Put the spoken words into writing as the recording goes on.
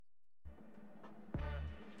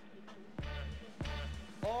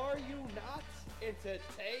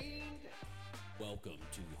entertained? Welcome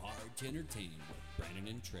to Hard to Entertain with Brandon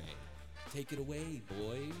and Trey. Take it away,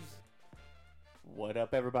 boys. What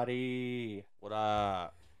up, everybody? What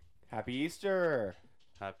up? Happy Easter!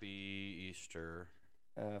 Happy Easter.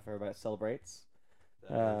 For everybody that celebrates.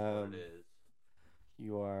 That is what it is.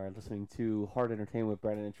 You are listening to Hard Entertainment with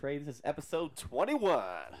Brandon and Trey. This is episode 21.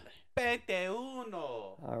 21.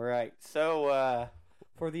 Alright, so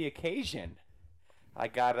for the occasion, I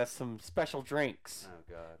got us some special drinks. Oh,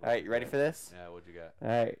 God. Alright, you ready for this? Yeah, what'd you got?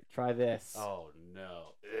 Alright, try this. Oh,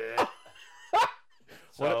 no.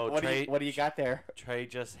 What do you got there? Trey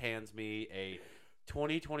just hands me a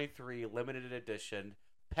 2023 limited edition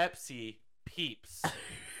Pepsi Peeps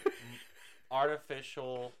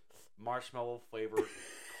artificial marshmallow flavored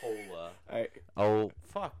cola. Alright. Oh,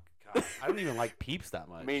 fuck. God, I don't even like Peeps that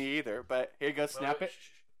much. Me either, but here you go, snap it.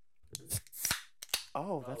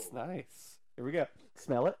 Oh, that's nice. Here we go.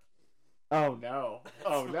 Smell it. Oh, no.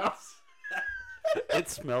 Oh, no. It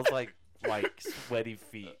smells like sweaty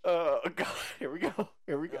feet. Oh, God. Here we go.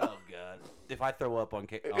 Here we go. Oh, God. If I throw up on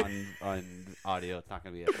audio, it's not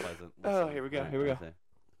going to be as pleasant. Oh, here we go. Here we go.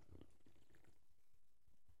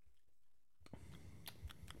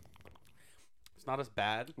 It's not as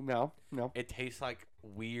bad. No. It tastes like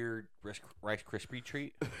weird Rice Krispie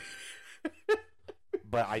treat.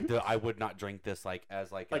 But I would not drink this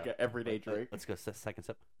as an everyday drink. Let's go second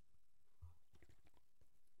sip.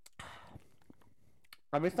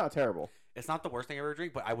 I mean, it's not terrible. It's not the worst thing I ever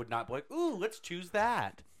drink, but I would not be like, ooh, let's choose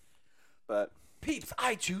that. But Peeps,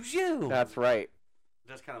 I choose you. that's right. It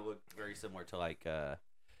does kind of look very similar to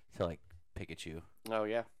Pikachu. Oh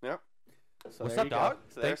yeah. Yep. So What's there up, you go. dog?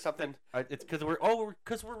 So there's something. It's because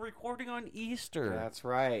we're recording on Easter. That's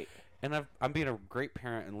right. And I'm being a great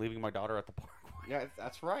parent and leaving my daughter at the park. Yeah,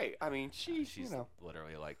 that's right. I mean, she's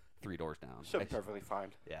literally like 3 doors down. she'll be perfectly fine.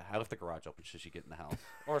 Yeah, I left the garage open so she get in the house,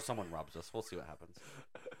 or someone robs us. We'll see what happens.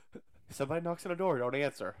 Somebody knocks on the door. Don't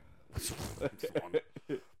answer.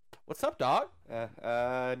 What's up, dog?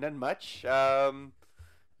 Nothing much.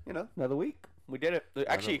 Another week. We did it.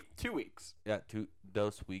 Actually, 2 weeks. Yeah,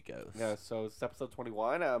 dos weekos. Yeah. So it's episode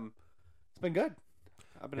 21. It's been good.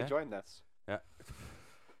 I've been enjoying this. Yeah.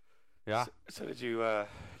 Yeah. So did you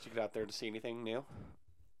get out there to see anything new?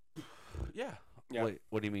 Yeah. Yeah. Wait,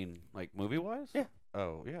 what do you mean? Like movie-wise? Yeah.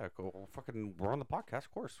 Oh, yeah. Cool. We're on the podcast,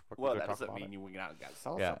 of course. Well, that doesn't mean you went out and got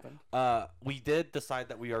something. We did decide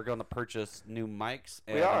that we are going to purchase new mics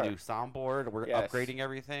and We are. a new soundboard. We're Yes. upgrading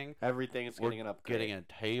everything. Everything is getting an upgrade. Getting a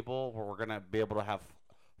table where we're going to be able to have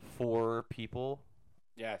 4 people.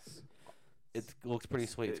 Yes. It looks pretty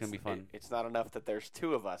sweet. It's going to be fun. It's not enough that there's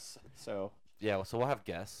 2 of us. So Yeah, so we'll have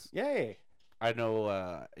guests. yay. I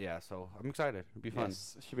know, so I'm excited. It'll be fun.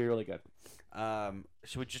 Yes. Should be really good.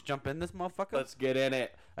 Should we just jump in this motherfucker? Let's get in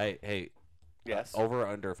it. Hey. Yes. Over or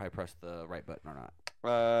under if I press the right button or not?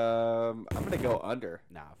 I'm gonna go under.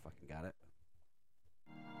 Nah, I fucking got it.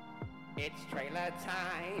 It's trailer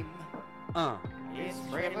time. It's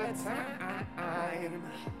trailer time.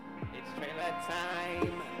 It's trailer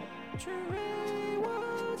time. Trey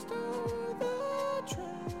wants to the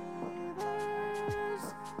trailers.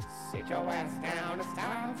 Sit your ass down. It's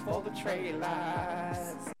time for the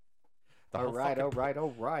trailers. The All whole right.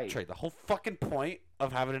 fucking Trey, the whole fucking point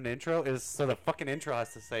of having an intro is so the fucking intro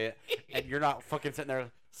has to say it, and you're not fucking sitting there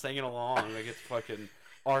singing along like it's fucking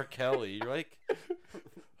R. Kelly. You're like,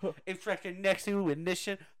 it's fucking next to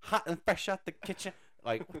ignition, hot and fresh out the kitchen.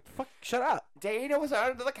 Like, fuck, shut up. Dana was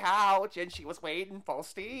under the couch and she was waiting for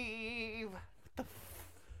Steve.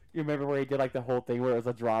 You remember where he did like the whole thing where it was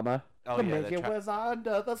a drama? Oh, the yeah, midget was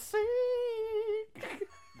under the sink.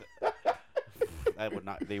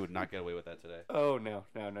 They would not get away with that today. Oh no.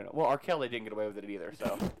 Well, R. Kelly didn't get away with it either,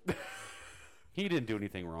 so. He didn't do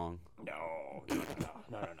anything wrong. No.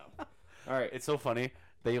 All right. It's so funny.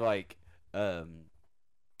 They you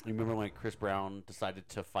remember when Chris Brown decided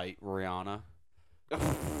to fight Rihanna?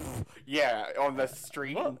 Yeah, on the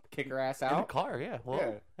street and kick her ass In the out. car, yeah.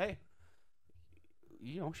 Well, hey.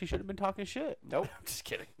 She should have been talking shit. Nope. I'm just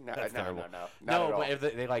kidding. No, That's terrible. No, No, but if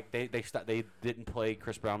they didn't play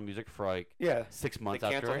Chris Brown music for 6 months they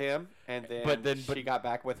after. canceled him, and then, But she got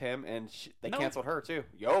back with him, and they No. canceled her too.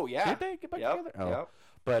 Yo, yeah. Did they get back together? Oh. Yep.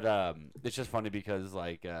 But it's just funny because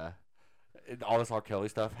all this R. Kelly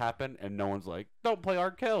stuff happened, and no one's like, "Don't play R.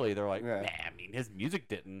 Kelly." They're like, Yeah. "Nah, I mean, his music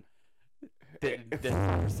didn't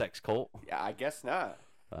sex cult." Yeah, I guess not.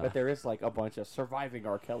 But there is like a bunch of surviving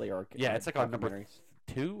R. Kelly it's like on number documentaries.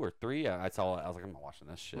 2 or 3. I saw it. I was like, I'm not watching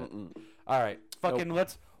this shit. Mm-mm. All right, fucking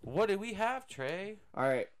what do we have, Trey? All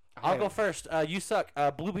right. I'll go first. You suck.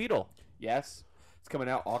 Blue Beetle. Yes. It's coming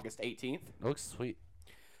out August 18th. Looks sweet.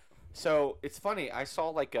 So it's funny. I saw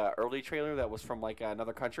like a early trailer that was from like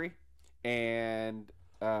another country, and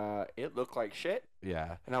it looked like shit,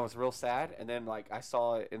 Yeah, and I was real sad. And then like I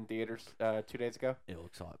saw it in theaters 2 days ago. it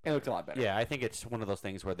looks a lot. It looked a lot better. Yeah, I think it's one of those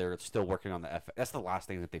things where they're still working on the FX. That's the last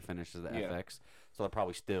thing that they finished is the Yeah. FX, so they're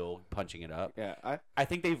probably still punching it up. Yeah. I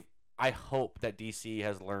think they've. I hope that DC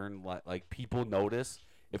has learned like people notice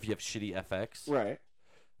if you have shitty FX. Right.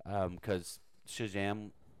 Because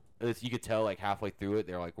Shazam, you could tell like halfway through it,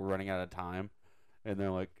 they're like, we're running out of time, and they're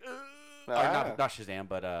like, or not Shazam,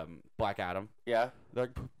 but Black Adam. Yeah. They're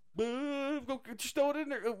like, go just throw it in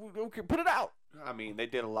there, okay, put it out. I mean, they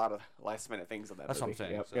did a lot of last minute things on that. That's movie. what I'm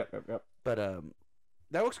saying. Yep. So- Yep. But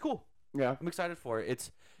that looks cool. Yeah. I'm excited for it.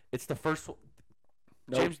 It's the first. Nope.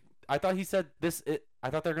 James, I thought he said this. I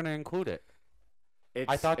thought they're gonna include it.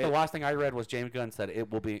 I thought the last thing I read was James Gunn said it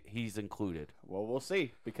will be. He's included. Well, we'll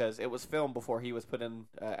see because it was filmed before he was put in.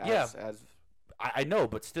 As I know,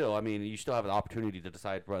 but still, I mean, you still have an opportunity to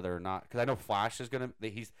decide whether or not. Because I know Flash is gonna.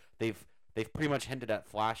 They've pretty much hinted at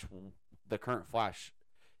Flash. The current Flash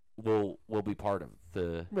will be part of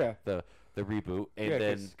the reboot, and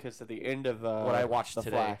then because at the end of what I watched the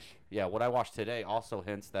today, Flash. yeah, what I watched today also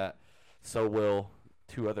hints that so will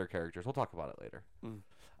two other characters. We'll talk about it later.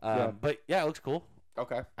 Yeah. But yeah, it looks cool.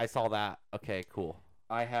 Okay. I saw that. Okay, cool.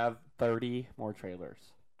 I have 30 more trailers.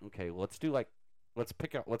 Okay, let's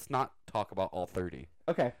pick out. Let's not talk about all 30.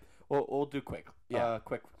 Okay. We'll do quick. Yeah.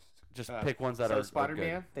 Quick. Just pick ones that are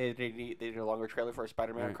Spider-Man. They did a longer trailer for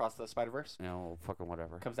Spider-Man Right. Across the Spider-Verse. good. You know, fucking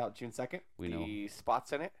whatever. Comes out June 2nd. We the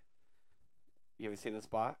Spot's in it. You haven't seen the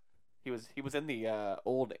Spot? He was in the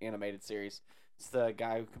old animated series. It's the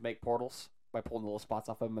guy who can make portals by pulling the little spots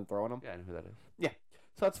off of them and throwing them. Yeah, I know who that is.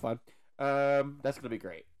 So that's fun. That's gonna be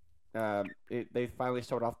great. They finally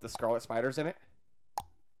showed off the Scarlet Spider's in it.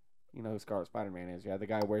 You know who Scarlet Spider-Man is? Yeah, the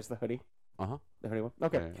guy who wears the hoodie. Uh-huh. The hoodie one.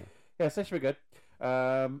 Okay. Yeah. Yeah, so that should be good.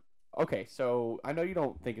 Okay, so I know you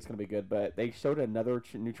don't think it's gonna be good, but they showed another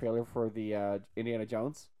new trailer for the Indiana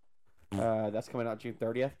Jones. That's coming out June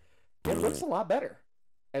 30th. It looks a lot better.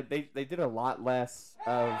 And they did a lot less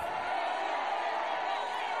of.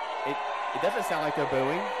 It doesn't sound like they're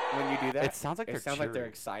booing when you do that. It sounds like It they're sounds like they're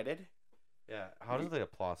cheering. excited. Yeah. How does the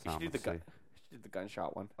applause You sound? should do the Let's gun. see. You should do the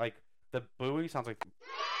gunshot one. Like the booing sounds like.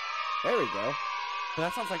 There we go. But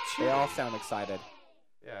that sounds like They cheering. all sound excited.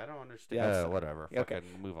 Yeah, I don't understand. Yeah, Yeah, it's- whatever. yeah, okay.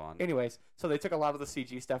 Fucking move on. Anyways, so they took a lot of the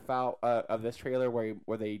CG stuff out of this trailer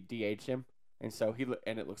where they de-aged him, and so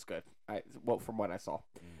and it looks good. From what I saw,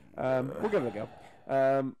 we'll give it a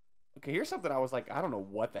go. Okay, here's something I was like, I don't know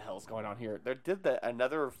what the hell's going on here. They did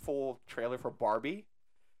another full trailer for Barbie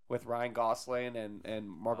with Ryan Gosling and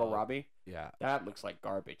Margot Robbie. Yeah. That looks like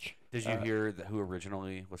garbage. Did you hear who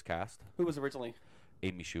originally was cast? Who was originally?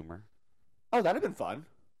 Amy Schumer. Oh, that'd have been fun.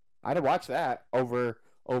 I'd have watched that over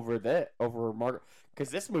Margot, because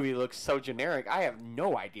this movie looks so generic. I have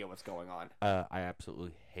no idea what's going on. I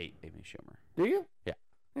absolutely hate Amy Schumer. Do you? Yeah.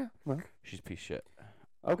 Yeah. Well, She's a piece of shit.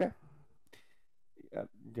 okay.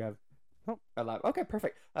 You have. Oh, okay,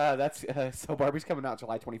 perfect. That's so Barbie's coming out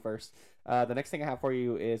July 21st. The next thing I have for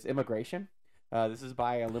you is Immigration. This is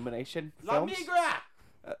by Illumination Films.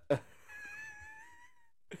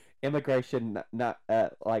 Immigration, not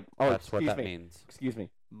like. Oh, That's what excuse that me. means. Excuse me.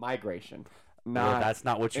 Migration. Well, Not. that's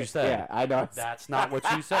not what you said. Yeah, I know. That's not what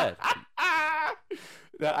you said.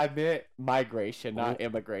 No, I meant migration, not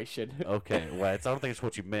immigration. Okay, well, I don't think it's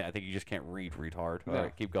what you meant. I think you just can't read, retard. All No.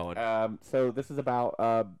 right, keep going. So this is about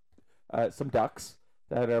some ducks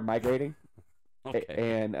that are migrating. Okay.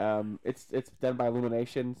 And it's done by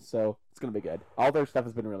Illumination, so it's gonna be good. All their stuff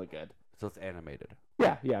has been really good. So it's animated.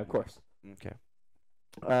 Yeah, of course. Okay.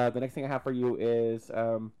 The next thing I have for you is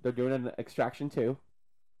they're doing an Extraction 2.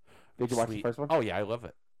 Did you watch the Sweet. first one? Oh, yeah, I love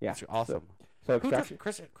it. Yeah, It's awesome. So Who does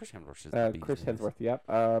Extraction. Chris Hemsworth is the beast Chris in this. Hemsworth. Yep.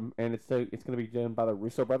 And it's gonna be done by the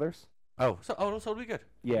Russo brothers. So it'll be good.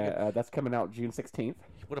 Yeah, that's coming out June 16th.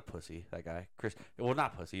 What a pussy, that guy. Chris. Well,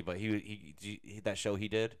 not pussy, but he that show he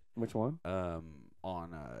did Which one?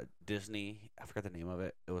 on Disney. I forgot the name of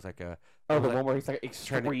it. It was like a Oh, it the was one where he's like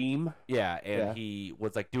extreme. yeah, and Yeah. he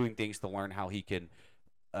was like doing things to learn how he can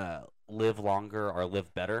live longer or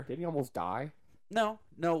live better. Did he almost die? No.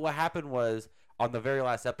 What happened was on the very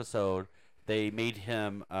last episode, they made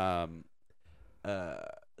him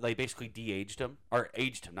like basically de-aged him or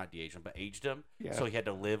aged him, not de-aged him, but aged him. Yeah. So he had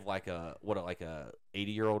to live like a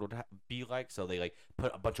 80-year-old would be like. So they like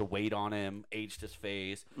put a bunch of weight on him, aged his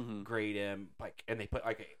face, Mm-hmm. grayed him, like, and they put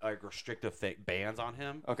like restrictive bands on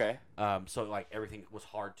him. Okay. So like everything was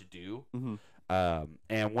hard to do. Mm-hmm.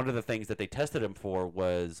 And one of the things that they tested him for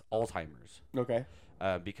was Alzheimer's. Okay.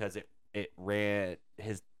 Because it ran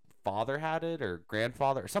his father had it or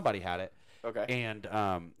grandfather or somebody had it, Okay.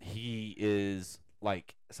 and he is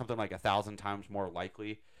like something like 1,000 times more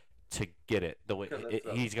likely to get it. The way 'Cause it's,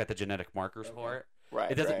 he's got the genetic markers for it. Right.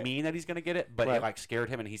 It doesn't right. mean that he's gonna get it, but Right. it like scared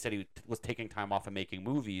him, and he said he was taking time off of making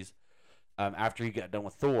movies after he got done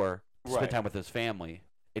with Thor to Right. spend time with his family,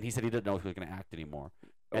 and he said he didn't know if he was gonna act anymore.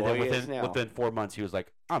 And Well, then he is now. within 4 months, he was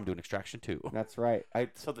like, "I'm doing Extraction 2." That's right.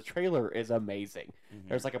 So the trailer is amazing. Mhm.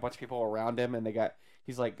 There's like a bunch of people around him, and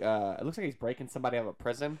he's like, it looks like he's breaking somebody out of a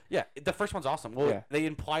prison. Yeah, the first one's awesome. Well, Yeah. they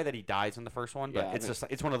imply that he dies in the first one, but Yeah,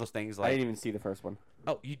 it's one of those things I like, didn't even see the first one.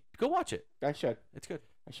 oh, you go watch it. I should. It's good.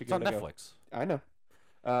 I should It's on give it a go. Netflix. I know.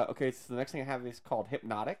 Okay, so the next thing I have is called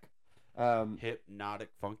Hypnotic.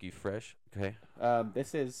 Hypnotic, funky, fresh. Okay.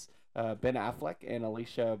 This is Ben Affleck and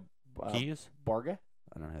Alicia Keys? Barga.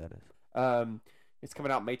 I don't know who that is. It's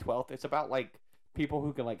coming out May 12th. It's about like people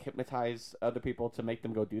who can like hypnotize other people to make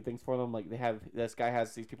them go do things for them. Like this guy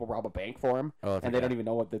has these people rob a bank for him, Oh, and they don't even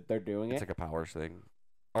know what they're doing. It's like a powers thing,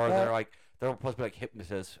 or they're supposed to be like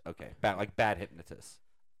hypnotists. Okay, bad hypnotists.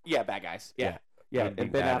 Yeah, bad guys. Yeah. Being And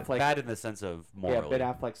Ben bad, Affleck. bad in the sense of morally. Yeah,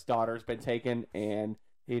 Ben Affleck's daughter's been taken, and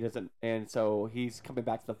he doesn't, and so he's coming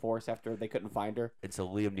back to the force after they couldn't find her. And so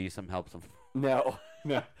Liam Neeson helps him. No.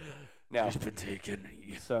 He's been taken.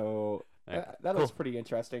 So Yeah. that Cool. looks pretty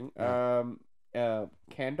interesting. Yeah.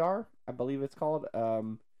 Kandar, I believe it's called.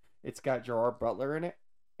 It's got Gerard Butler in it,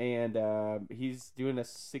 and he's doing a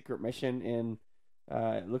secret mission in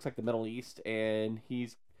it looks like the Middle East, and he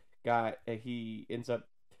ends up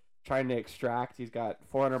trying to extract. He's got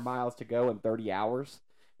 400 miles to go in 30 hours,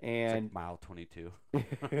 It's and like mile 22.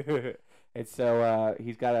 and so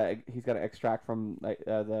he's got to extract from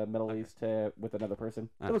the Middle East with another person.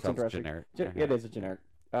 It That looks sounds interesting. generic. It is a generic.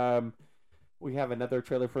 We have another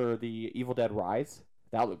trailer for the Evil Dead Rise.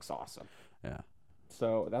 That looks awesome. Yeah.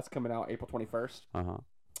 So that's coming out April 21st.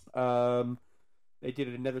 Uh-huh. They did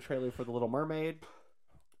another trailer for The Little Mermaid.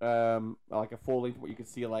 Like a full length where you can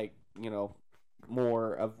see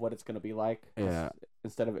more of what it's going to be like. Yeah.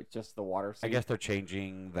 Instead of it just the water scene. I guess they're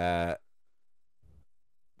changing that.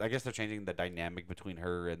 I guess they're changing the dynamic between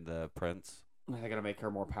her and the prince. They're going to make her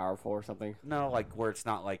more powerful or something. No, like where it's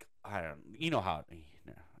not like I don't. You know how?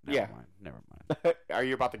 No, never Yeah. mind. Never mind. Are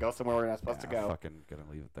you about to go somewhere we're not supposed Yeah, to go? I'm fucking gonna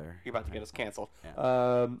leave it there. You're about to get us canceled. Yeah.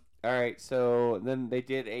 All right. So then they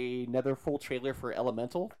did another full trailer for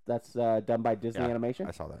Elemental. That's done by Disney Yeah, Animation.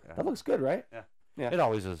 I saw that. Yeah. That looks good, right? Yeah. It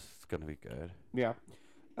always is gonna be good. Yeah.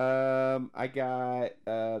 I got.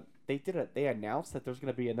 They announced that there's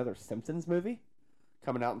going to be another Simpsons movie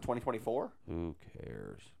coming out in 2024. Who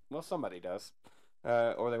cares? Well, somebody does,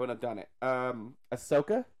 or they wouldn't have done it.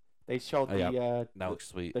 Ahsoka. They showed That looks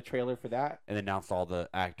sweet. the trailer for that. And they announced all the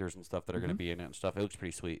actors and stuff that are gonna be in it and stuff. It looks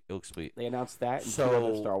pretty sweet. It looks sweet. They announced that and So, two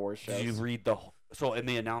other Star Wars shows. Did you read and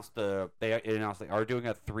they announced they are doing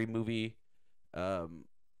a 3-movie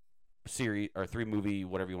series or 3-movie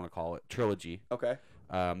whatever you want to call it trilogy. Okay.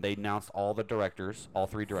 They announced all the directors, all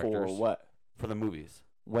 3 directors For what? for the movies.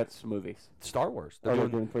 What's movies? Star Wars. They're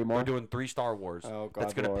doing 3 more. They're doing 3 Star Wars. Oh God,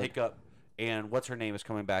 That's gonna Lord. pick up. And what's her name is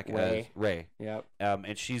coming back Rey. as Rey. Yep.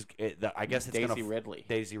 And she's I guess it's Daisy gonna Ridley.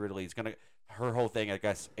 Daisy Ridley is gonna her whole thing I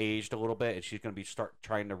guess aged a little bit, and she's gonna be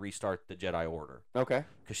trying to restart the Jedi Order Okay.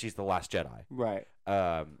 because she's the last Jedi. Right.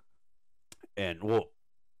 And well,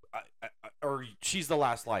 or she's the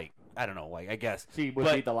last I don't know I guess She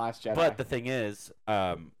would be the last Jedi. But the thing is,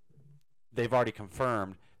 they've already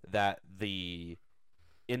confirmed that the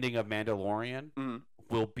ending of Mandalorian Mhm.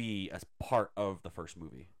 will be as part of the first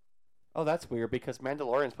movie. Oh, that's weird because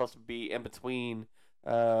Mandalorian's supposed to be in between.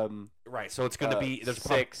 Right, so it's going to be there's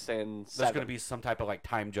 6 and 7. there's going to be some type of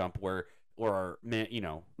time jump where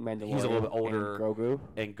Mandalorian. he's a little bit older And Grogu.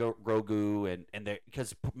 and Grogu and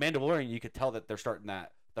because Mandalorian you could tell that they're starting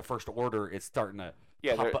the First Order is starting to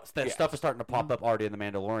pop up, stuff is starting to pop up already in the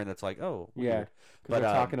Mandalorian that's like weird. Yeah, because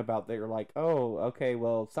they're talking about they're like, oh, okay,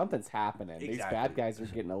 well, something's happening. These bad Exactly. guys are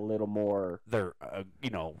getting a little more. They're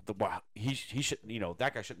he should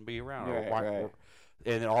that guy shouldn't be around Right.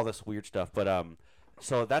 and all this weird stuff. But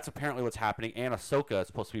so that's apparently what's happening, and Ahsoka is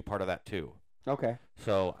supposed to be part of that too. Okay.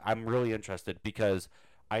 So I'm really interested because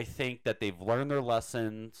I think that they've learned their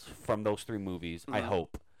lessons from those 3 movies. I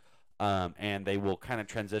hope, and they will kind of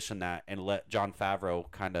transition that and let Jon Favreau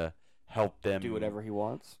kind of help them Do whatever he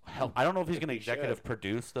wants. help. I don't know if he's going to He executive should.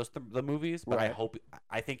 produce the movies, but Right.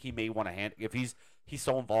 I think he may want to hand if he's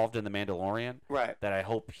so involved in the Mandalorian Right. that I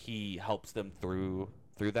hope he helps them through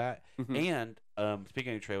that. Mhm. And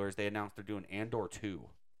speaking of trailers, they announced they're doing Andor 2,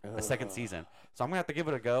 a second season. So I'm gonna have to give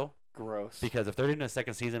it a go Gross. because if they're doing a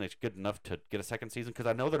second season, it's good enough to get a second season. Because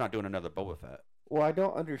I know they're not doing another Boba Fett. Well, I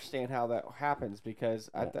don't understand how that happens because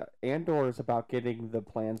Andor is about getting the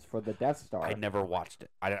plans for the Death Star. I never watched it.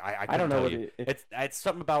 I I don't know tell what you. it. It's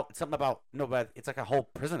something about no, but it's like a whole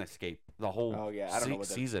prison escape. The whole Oh yeah, I don't know what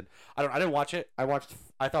season. I didn't watch it. I watched.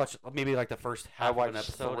 I thought maybe like the first I half of an watched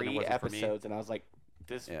episode. And it 3 wasn't for me. episodes, and I was like,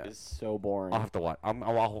 "This Yeah. is so boring." I'll have to watch.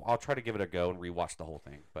 I'll try to give it a go and rewatch the whole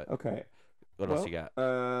thing. But Okay. what else you got?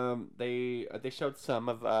 They showed some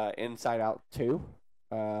of Inside Out 2.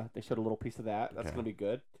 They showed a little piece of that. That's Okay. gonna be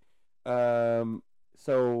good.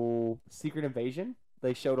 So Secret Invasion.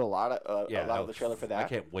 They showed a lot of the trailer for that. I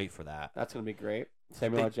can't wait for that. That's gonna be great.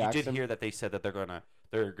 Samuel L. Jackson. You did hear that they said that they're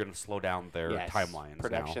gonna slow down their timelines.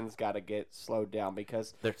 Production's got to get slowed down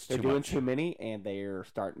because They're doing much. too many and they're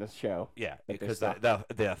starting to show. Yeah, that they're because stuck.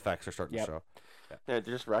 the effects are starting Yep. to show. They're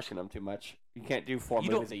just rushing them too much. You can't do 4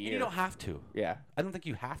 You movies a year. You don't have to. Yeah, I don't think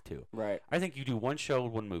you have to. right. I think you do one show,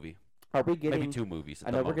 one movie, Are we getting? maybe 2 movies.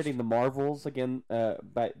 I know we're getting the Marvels again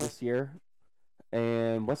by this year.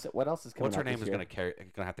 And what else is coming What's her out name this is year?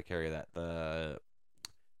 gonna have to carry that the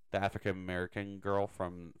African American girl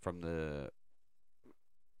from the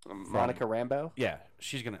Monica Rambeau. yeah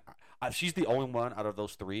she's gonna she's the only one out of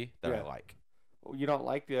those 3 that I Yeah. like. You don't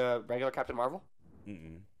like the regular Captain Marvel?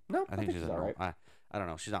 Mm-mm. No, I think she's all right. I don't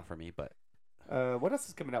know. She's not for me, but What else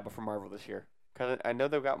is coming out before Marvel this year? Because I know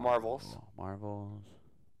they've got Marvels. Marvels.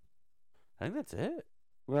 I think that's it.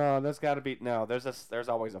 Well, there's got to be There's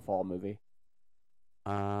always a fall movie.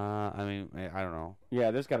 I mean, I don't know. Yeah,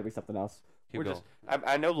 there's got to be something else. Keep going.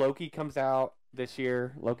 I know Loki comes out this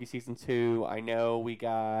year. Loki season 2. I know we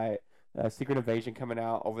got Secret Invasion coming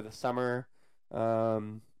out over the summer.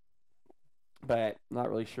 But not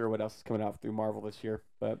really sure what else is coming out through Marvel this year.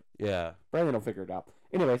 But Yeah. Brandon will figure it out.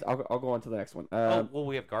 Anyways, I'll go on to the next one. Well,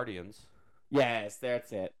 we have Guardians. Yes,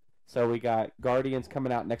 that's it. So we got Guardians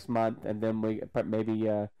coming out next month, and then maybe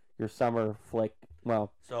your summer flick.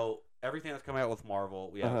 Well, So everything that's coming out with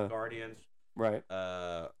Marvel, we have Guardians, right.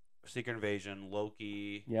 Secret Invasion,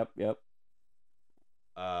 Loki, Yep.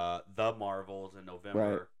 the Marvels in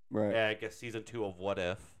November. Right. And I guess season 2 of What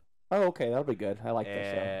If. Oh, okay, that'll be good. I like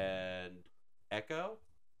that show. And Echo.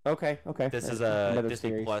 Okay. This is Another a Disney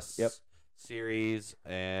series. Plus Yep. series,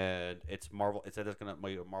 and it's Marvel. It said it's gonna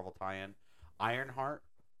be a Marvel tie-in. Ironheart,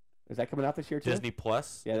 Is that coming out this year too? Disney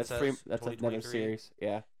Plus. Yeah, it that's says, that's another 2023. series.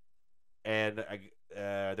 Yeah, And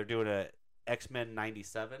they're doing a X-Men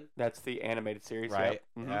 97, that's the animated series. right?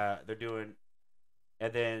 Yep. Mhm. They're doing,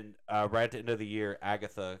 and then right at the end of the year,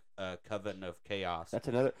 Agatha, Coven of Chaos. That's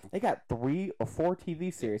another. They got 3 or 4 TV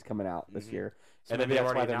series coming out this Mhm. year. So and then maybe they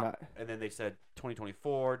that's why already they're announced, and then they said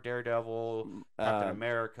 2024, Daredevil, Captain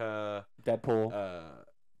America, not Deadpool.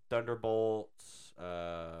 Thunderbolts,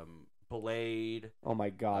 Blade, Oh my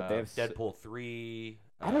God, they have Deadpool 3.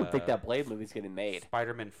 I don't think that Blade movie's getting made.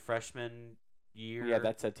 Spider-Man freshman year. Yeah,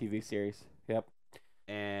 that's a TV series. Yep.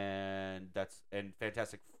 and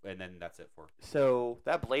Fantastic, and then that's it for. So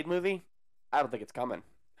that Blade movie, I don't think it's coming.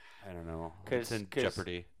 I don't know. 'Cause- It's in 'cause-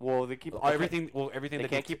 jeopardy. Well, they keep Everything. They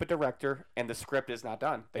can't keep a director, and the script is not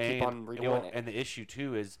done. They keep on redoing it. And the issue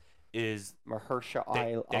too is Mahershala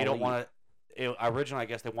they don't Ali. want to. Originally, I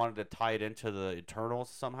guess they wanted to tie it into the Eternals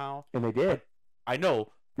somehow. And they did. I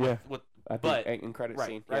know. Yeah. With, I think but in credit right,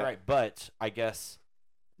 scene. right, yeah. right. But I guess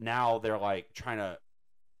now they're like trying to.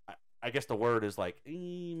 I guess the word is like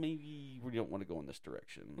maybe we don't want to go in this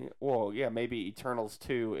direction. Yeah, well, yeah, maybe Eternals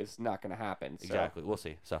 2 is not going to happen. So. Exactly. We'll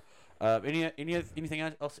see. So, anything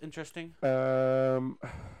else interesting?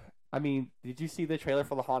 I mean, did you see the trailer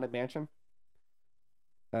for the Haunted Mansion?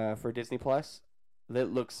 For Disney Plus,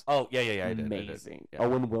 that looks Oh yeah. I did. amazing. Yeah.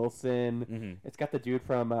 Owen Wilson. Mm-hmm. It's got the dude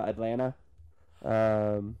from Atlanta.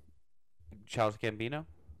 Charles Gambino.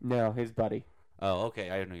 No, his buddy. Oh, okay.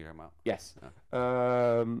 I didn't know you were talking about. Yes.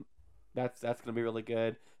 Oh. That's gonna be really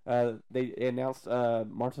good. They announced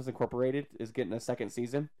Monsters Incorporated is getting a second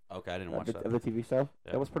season Okay, I didn't watch that. of the TV show.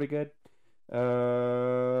 Yeah. That was pretty good.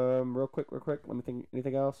 Real quick. Let me think.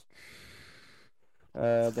 Anything else?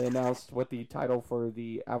 They announced what the title for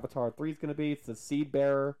the Avatar 3 is going to be. It's the Seed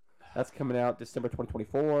Bearer. That's coming out December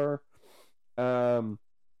 2024.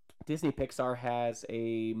 Disney Pixar has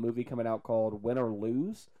a movie coming out called Win or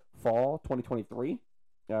Lose, Fall 2023.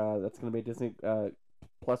 That's going to be a Disney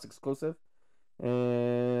Plus exclusive.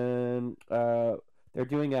 And they're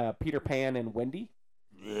doing Peter Pan and Wendy.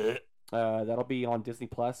 That'll be on Disney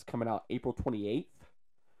Plus coming out April 28th.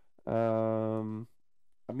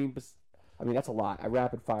 I mean that's a lot. I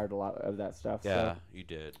rapid fired a lot of that stuff. Yeah, So, you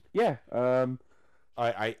did. yeah.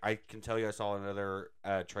 I can tell you I saw another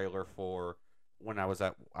trailer for when I was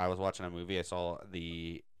watching a movie. I saw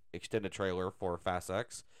the extended trailer for Fast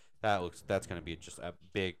X. That's gonna be just a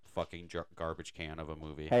big fucking garbage can of a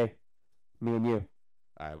movie. Hey, me and you.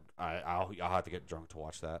 I'll have to get drunk to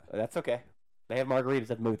watch that. That's okay. They have margaritas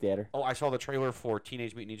at the movie theater. Oh, I saw the trailer for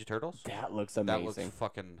Teenage Mutant Ninja Turtles. That looks That amazing. looks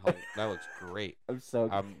fucking. That looks great. It's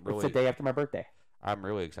the day after my birthday. I'm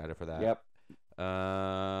really excited for that. Yep.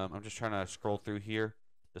 I'm just trying to scroll through here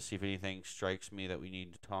to see if anything strikes me that we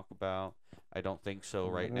need to talk about. I don't think so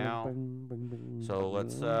right now. So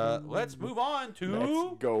let's move on to.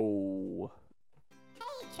 Let's go.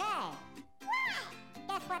 Hey, Trey. What?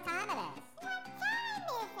 Guess what time it is? What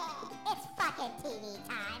time is it? It's fucking TV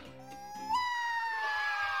time.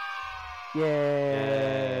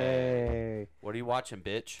 Yay! What are you watching,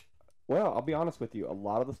 bitch? Well, I'll be honest with you. A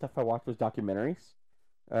lot of the stuff I watched was documentaries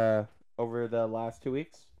over the last 2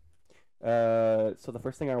 weeks. So the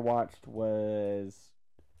first thing I watched was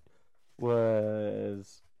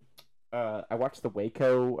I watched the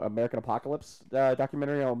Waco American Apocalypse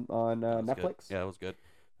documentary on Netflix. Good. Yeah, it was good.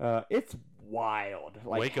 It's wild,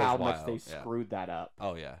 like Waco's how much wild, they yeah. screwed that up.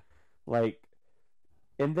 Oh yeah. Like,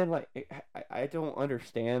 and then I don't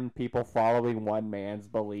understand people following one man's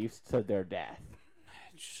beliefs to their death.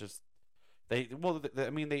 It's just they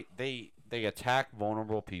attack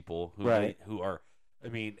vulnerable people who Right. who are. I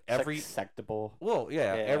mean, It's every acceptable. well,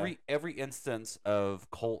 yeah, Yeah. every instance of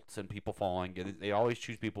cults and people following, they always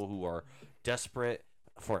choose people who are desperate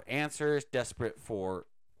for answers, desperate for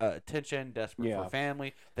attention, desperate Yeah. for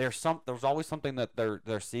family. There's always something that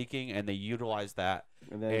they're seeking, and they utilize that,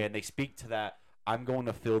 And then and they speak to that. I'm going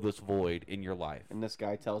to fill this void in your life. and this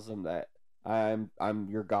guy tells them that I'm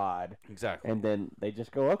your god, Exactly. and then they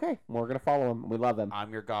just go, okay, we're gonna follow him. We love him. I'm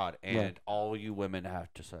your god, and Yeah. all you women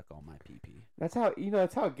have to suck on my pee-pee. That's how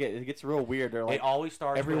That's how it gets. It gets real weird. They're like, It always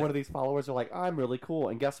starts. every with, one of these followers are like, I'm really cool,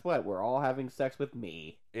 and guess what? We're all having sex with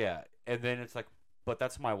me. yeah, and then it's like, but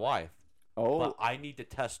that's my wife. Oh, But I need to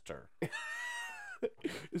test her.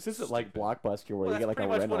 this isn't like Blockbuster where Well, you get that's like a pretty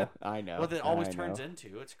much rental. what I know. Well, that always I turns know.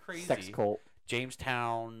 into. It's crazy. Sex cult.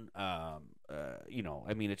 Jamestown. I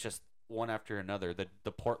mean, it's just one after another.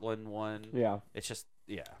 The Portland one. Yeah. It's just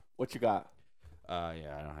yeah. What you got? Yeah.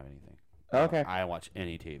 I don't have anything. Okay. I don't watch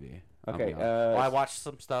any TV. Okay, Well, I watched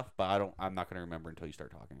some stuff, but I'm not gonna remember until you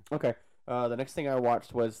start talking. Okay. The next thing I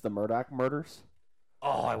watched was the Murdoch Murders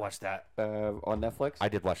Oh, I watched that. on Netflix. I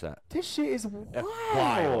did watch that. This shit is wild.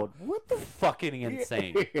 wild. What the Fucking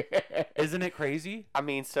insane. Isn't it crazy? I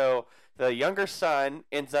mean, so the younger son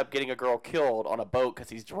ends up getting a girl killed on a boat because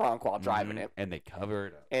he's drunk while driving it, And they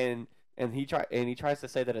covered. and he tries to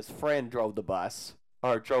say that his friend drove the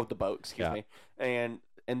boat, excuse Yeah. me,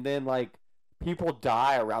 and then like people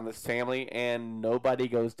die around this family and nobody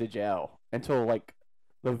goes to jail until like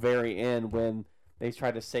the very end when they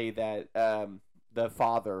try to say that the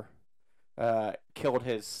father killed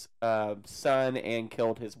his son and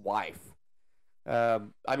killed his wife.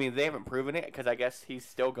 I mean, they haven't proven it because I guess he's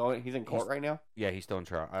still going. He's in court right now. Yeah, he's still in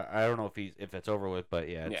trial. I don't know if it's over with, but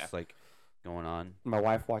yeah, it's Yeah. like going on. My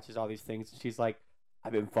wife watches all these things and she's like,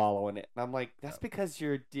 I've been following it. And I'm like, that's because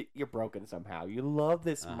you're broken somehow. You love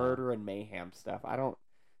this murder and mayhem stuff. I don't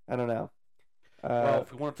know. Well,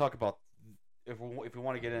 if we want to talk about if we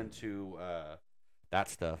want to get into that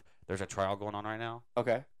stuff, there's a trial going on right now.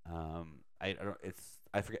 Okay. I don't.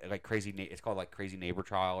 I forget, like it's called like Crazy Neighbor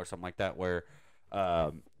Trial or something like that, where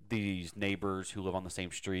these neighbors who live on the same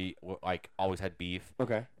street like always had beef.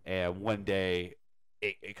 Okay. And one day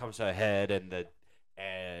it comes to a head,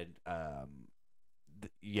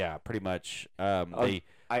 yeah, pretty much. They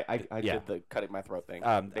I yeah. did the cutting my throat thing.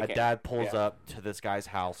 a They can't- dad pulls yeah. up to this guy's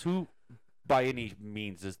house, who by any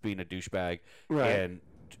means is being a douchebag Right. and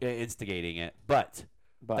instigating it, but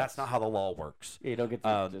But that's not how the law works. you don't get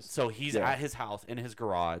to just. So he's yeah. at his house in his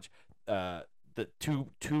garage. The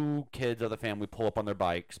two kids of the family pull up on their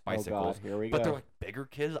bicycles. Oh God, here we But go. they're like bigger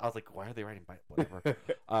kids. I was like, why are they riding bike? Whatever.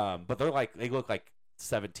 But they look like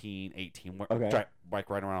 17, 18, Okay. like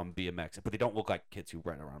riding around BMX. But they don't look like kids who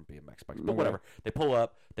ride around BMX bikes. But Okay. whatever. They pull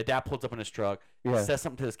up. The dad pulls up in his truck. Yeah. Says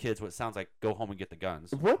something to his kids. What sounds like go home and get the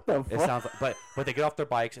guns. What the It fuck? sounds like, but they get off their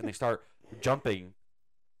bikes and they start jumping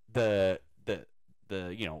the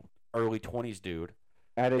early 20s dude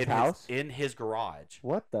At his house? in his garage.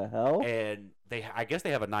 What the hell? And I guess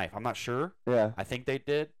they have a knife. I'm not sure. Yeah. I think they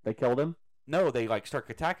did. They killed him? No, they like start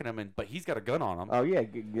attacking him, but he's got a gun on him. Oh, yeah. Let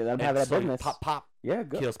him And have that so business. Pop. Yeah,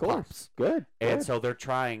 good. kills Of course. pops. Good. And good. so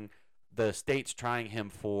the state's trying him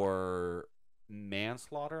for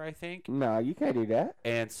manslaughter, I think. No, you can't do that.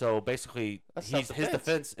 And so basically, That's his self-defense.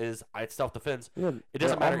 defense is it's self-defense. Yeah, It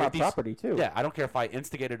doesn't they're matter on my if these- property, too. Yeah, I don't care if I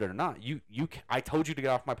instigated it or not. I told you to get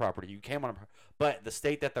off my property. You came on, but the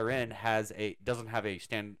state that they're in doesn't have a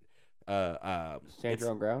Stand your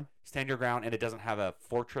own ground. Stand your ground, and it doesn't have a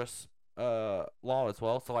fortress law as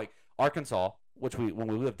well. So like Arkansas, which when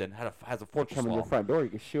we lived in, has a fortress Come in law. your front door, you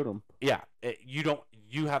can shoot them. Yeah,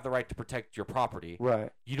 you have the right to protect your property.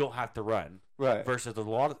 Right. You don't have to run. Right. Versus a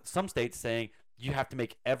lot of some states saying you have to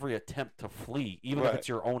make every attempt to flee, even if Right. it's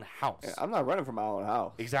your own house. Yeah, I'm not running from my own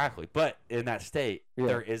house. Exactly, but in that state, Yeah.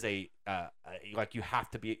 there is like you have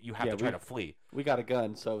to try to flee. We got a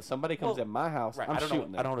gun, so if somebody comes in my house, Right. I'm I don't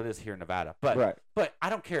shooting know. I them. don't know what it is here in Nevada, but Right. but I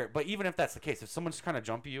don't care. But even if that's the case, if someone's trying to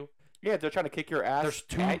jump you, Yeah, they're trying to kick your ass. there's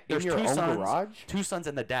in your two own sons, garage. two sons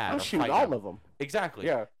and the dad. I'm are shooting fighting all them. of them. Exactly.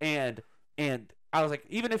 Yeah. And I was like,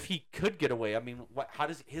 even if he could get away, I mean, how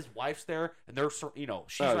does his wife's there and they're she's Oh, right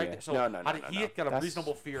yeah. there. So No, how did he got a That's-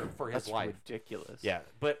 reasonable fear for his That's life? ridiculous. Yeah,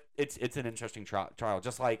 but it's an interesting trial.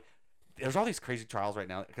 Just like there's all these crazy trials right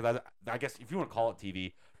now. Because I guess if you want to call it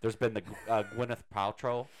TV, there's been the Gwyneth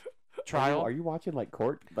Paltrow trial. Are you watching like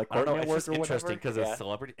court I don't know. It's Network just or interesting whatever? because it's a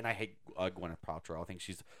celebrity, and I hate Gwyneth Paltrow. I think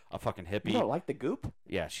she's a fucking hippie. You don't like the Goop?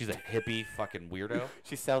 Yeah, she's a hippie fucking weirdo.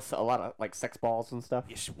 She sells a lot of like sex balls and stuff.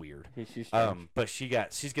 Yeah, she's weird. She's strange. But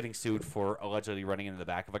she's getting sued for allegedly running into the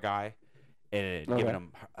back of a guy and Okay. giving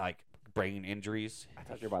him like brain injuries. I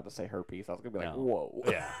thought you were about to say herpes. I was gonna be like, No. whoa.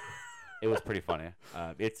 Yeah, it was pretty funny.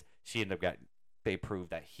 She ended up they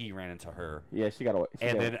proved that he ran into her, Yeah, she got away.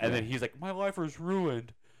 and then he's like, my life was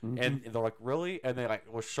ruined. Mhm. And they're like, really? And they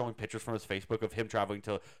like was showing pictures from his Facebook of him traveling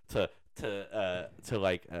to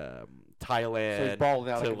like Thailand. So he's balling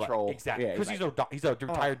out of to, like- control. exactly, Yeah, because he's a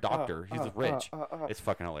retired doctor. He's uh, rich. uh. It's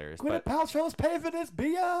fucking hilarious. Gwyneth Paltrow's paying for this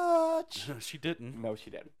biatch. But she didn't. No, she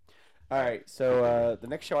didn't. All right, so the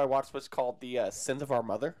next show I watched was called The Sins of Our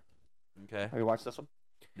Mother. Okay. Have you watched this one?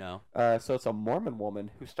 No. So it's a Mormon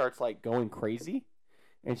woman who starts like going crazy,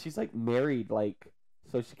 and she's like married, like,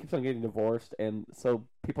 so she keeps on getting divorced, and so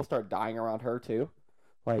people start dying around her too.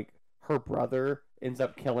 Like her brother ends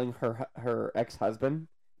up killing her ex-husband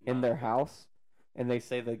in their house, and they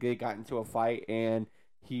say that they got into a fight, and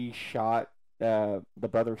he shot the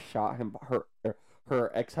brother shot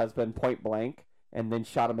her ex-husband point blank, and then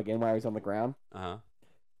shot him again while he was on the ground.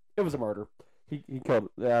 It was a murder. He killed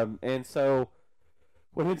and so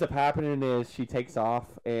what ends up happening is she takes off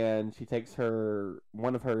and she takes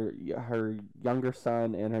one of her younger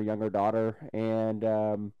son and her younger daughter,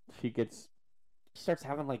 and she starts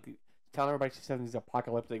having like telling everybody she's having these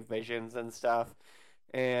apocalyptic visions and stuff.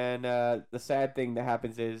 And the sad thing that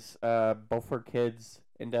happens is both her kids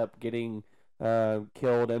end up getting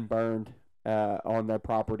killed and burned on their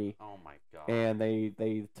property. Oh my god. And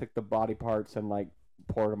they took the body parts and like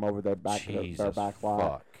poured them over their back their back lot.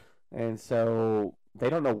 Fuck. And so they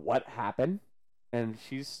don't know what happened, and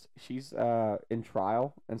she's in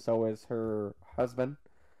trial, and so is her husband.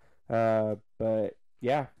 But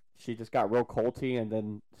yeah, she just got real culty, and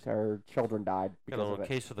then her children died Got a because little of it.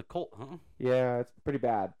 case of the cult, huh? Yeah, it's pretty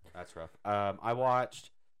bad. That's rough. I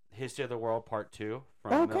watched History of the World Part 2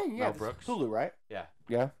 from Mel this is Brooks. Hulu, right? Yeah.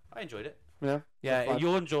 Yeah, I enjoyed it. yeah, Yeah, fun. and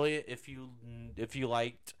you'll enjoy it if you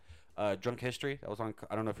liked Drunk History. That was on.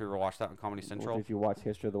 I don't know if you ever watched that on Comedy Central. Did you watch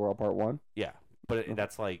History of the World Part 1? Yeah, but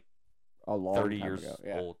that's like A long 30 time years ago.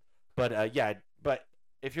 Yeah. old. But yeah, but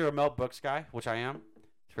if you're a Mel Brooks guy, which I am,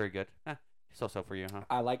 it's very good. So for you, huh?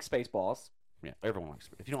 I like Spaceballs. Yeah, everyone likes.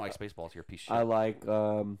 If you don't like Spaceballs, you're a piece of shit. I like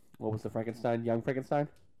what was the Frankenstein? Young Frankenstein?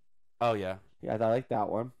 Oh yeah, Yeah, I like that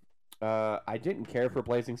one. I didn't care for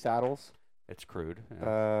Blazing Saddles. it's crude.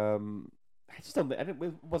 Yeah. I just don't. It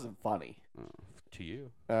wasn't funny. To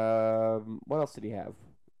you. What else did he have?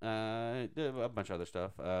 A bunch of other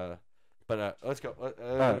stuff. But let's go.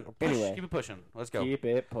 Anyway. Keep it pushing. Let's go. Keep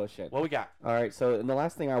it pushing. What we got? All right. So, and the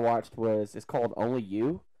last thing I watched it's called Only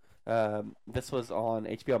You. This was on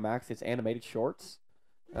HBO Max. It's animated shorts.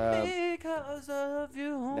 Because of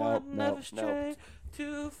you, Nope, I never nope, stray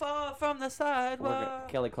too far from the sidewalk.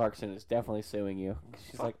 Kelly Clarkson is definitely suing you.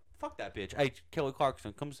 She's like, Fuck that bitch. Hey, Kelly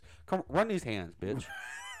Clarkson, come run these hands, bitch.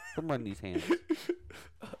 Come run these hands.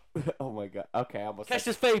 oh my god. Okay, I almost Catch said,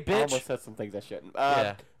 this fade, I bitch. almost said some things I shouldn't.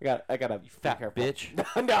 Yeah. I gotta be fat careful. bitch.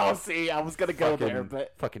 No, see, I was gonna go Fucking- there,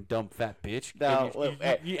 but Fucking dumb fat bitch. No,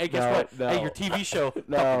 Hey, hey, guess no, what? no. Hey, your TV show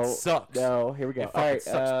no, fucking sucks. No, here we go. It All fucking right,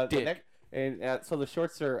 sucks the dick. next, and so the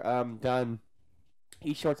shorts are done.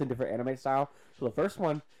 Each short's in different anime style. So the first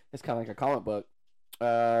one is kind of like a comic book,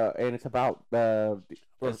 and it's about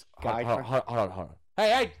this guy. Hold on.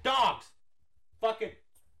 Hey, dogs! Fucking,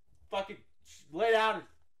 lay down and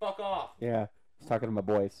fuck off. Yeah, he's talking to my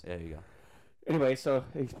boys. There you go. Anyway, so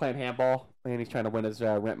he's playing handball and he's trying to win his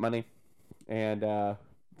rent money, and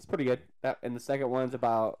it's pretty good. And the second one's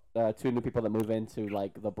about two new people that move into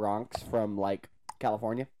like the Bronx from like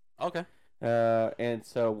California. Okay. And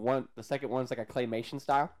so the second one's like a claymation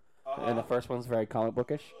style, and the first one's very comic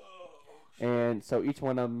bookish. And so each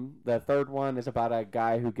one of them, the third one is about a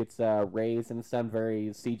guy who gets raised, and it's done very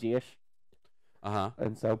CG-ish.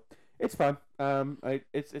 And so it's fun.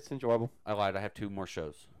 It's enjoyable. I lied. I have 2 more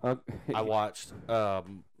shows. Uh, I watched The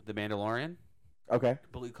Mandalorian. Okay.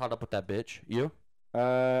 Completely caught up with that bitch. You?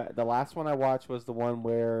 The last one I watched was the one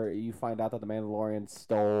where you find out that the Mandalorian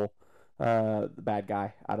stole the bad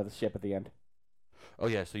guy out of the ship at the end. Oh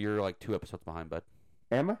yeah, so you're like 2 episodes behind, bud.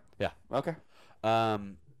 Am I? Yeah. Okay.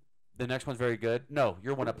 The next one's very good. No,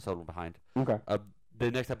 you're 1 episode behind. Okay. The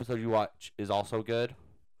next episode you watch is also good.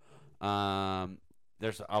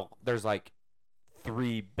 There's like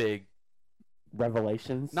 3 big,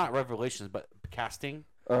 Revelations. not revelations, but casting.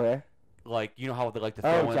 Okay. Like, you know how they like to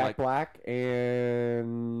throw in Jack like Black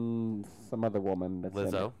and some other woman that's in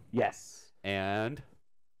Lizzo it. Yes. and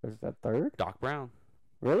There's that third? Doc Brown.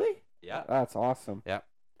 Really? Yeah. That's awesome. Yeah.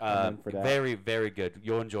 I'm in for that. Very, very good.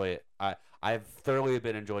 You'll enjoy it. I've thoroughly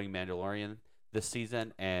been enjoying Mandalorian this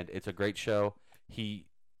season, and it's a great show.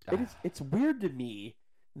 It's weird to me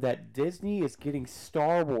that Disney is getting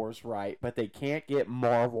Star Wars right, but they can't get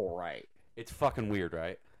Marvel right. It's fucking weird,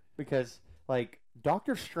 right? Because, like,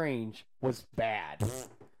 Doctor Strange was bad.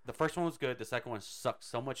 The first one was good. The second one sucked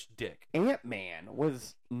so much dick. Ant-Man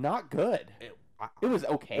was not good. It was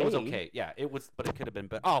okay. It was okay. Yeah, it was, but it could have been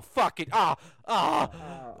better. Oh, fuck it.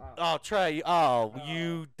 Oh, Trey. Oh,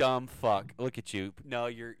 you dumb fuck. Look at you. No,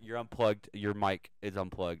 you're unplugged. Your mic is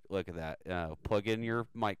unplugged. Look at that. Plug in your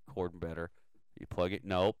mic cord better. You plug it.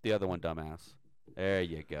 Nope, the other one, dumbass. There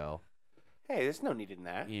you go. Hey, there's no need in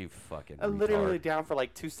that. You fucking I'm literally retard. down for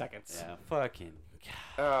like 2 seconds. Yeah, fucking.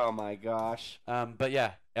 Oh my gosh. But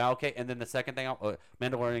yeah, okay. And then the second thing,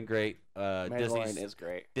 Mandalorian, great. Mandalorian is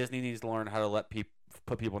great. Disney needs to learn how to let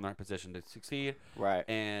put people in the right position to succeed. Right.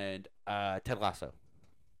 And Ted Lasso.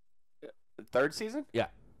 Third season? Yeah,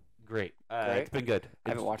 great. Great. It's been good. I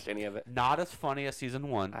haven't watched any of it. Not as funny as season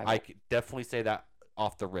 1. I could definitely say that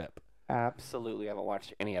off the rip. Absolutely haven't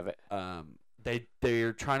watched any of it.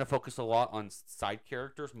 They're trying to focus a lot on side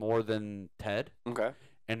characters more than Ted. Okay.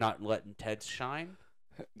 And not letting Ted shine.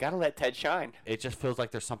 Gotta let Ted shine. It just feels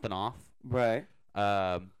like there's something off. Right.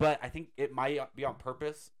 But I think it might be on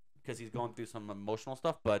purpose because he's going through some emotional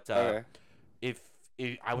stuff. But Okay. if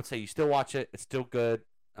I would say you still watch it, it's still good.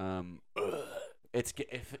 It's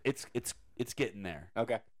getting there.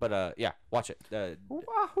 Okay. But yeah, watch it.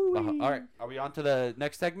 Wahoo! All right, are we on to the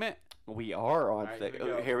next segment? We are on. All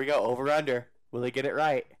right, Here we go. Over under. Will they get it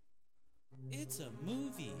right? It's a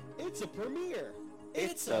movie. It's a premiere.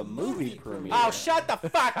 It's a movie premiere. Oh, shut the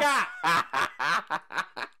fuck up!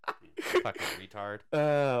 Fucking retard.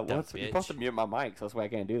 Well, Dumb you're supposed to bitch. mute my mic, so that's why I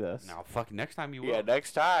can't do this. No, fucking next time you will. Yeah,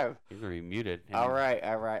 next time. You're gonna be muted. All right.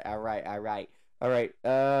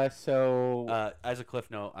 So As a cliff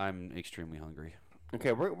note, I'm extremely hungry.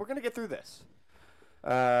 okay, we're gonna get through this.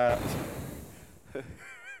 All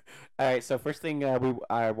right. So first thing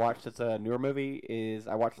I watched as a newer movie is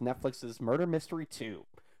I watched Netflix's Murder Mystery 2,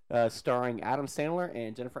 starring Adam Sandler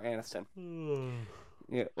and Jennifer Aniston.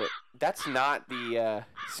 Yeah, that's not the.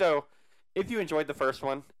 So, if you enjoyed the first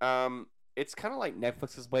one, it's kind of like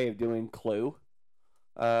Netflix's way of doing Clue,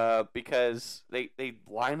 because they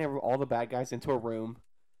line all the bad guys into a room,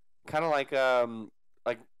 kind of like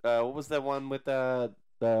what was the one with the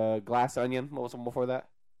glass onion? What was the one before that?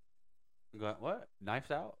 What? Knives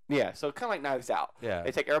Out? Yeah, so kind of like Knives Out. Yeah.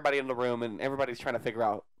 They take everybody in the room and everybody's trying to figure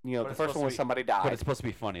out. You know, But the it's first supposed one to was be- somebody died. But it's supposed to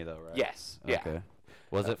be funny though, right? Yes. Yeah. Okay.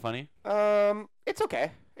 Was it funny? It's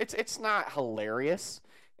okay. It's not hilarious,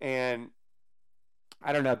 and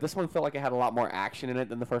I don't know. This one felt like it had a lot more action in it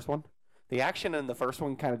than the first one. The action in the first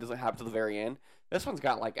one kind of doesn't happen to the very end. This one's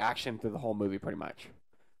got like action through the whole movie pretty much,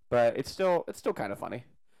 but it's still kind of funny.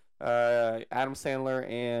 Adam Sandler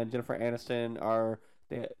and Jennifer Aniston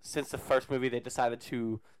since the first movie they decided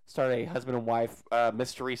to start a husband and wife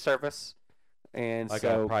mystery service. And Like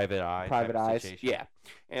so a private eyes. situation.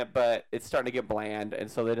 Yeah, but it's starting to get bland, and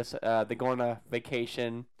so they go on a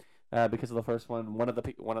vacation because of the first one. One of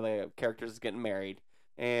the characters is getting married,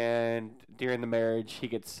 and during the marriage, he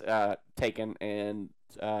gets taken and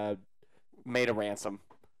made a ransom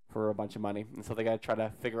for a bunch of money, and so they got to try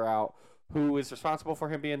to figure out who is responsible for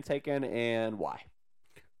him being taken and why.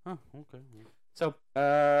 Oh, okay. So,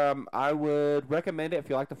 I would recommend it if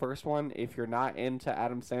you like the first one. If you're not into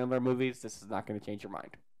Adam Sandler movies, this is not going to change your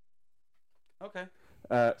mind. Okay.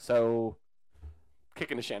 So,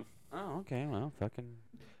 kicking the shin. Oh, okay. Well, fucking.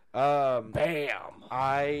 Bam!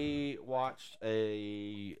 I watched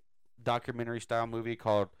a documentary style movie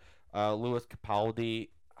called Louis Capaldi,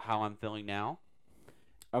 How I'm Feeling Now.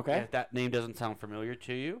 Okay. If that name doesn't sound familiar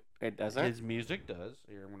to you, It doesn't. his music does.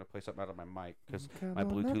 Here, I'm gonna play something out of my mic because my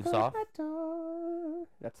Bluetooth's off.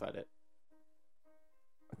 That's not it.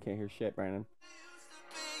 I can't hear shit, Brandon.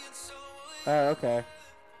 Oh, okay.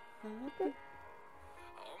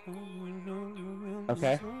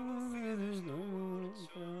 Okay.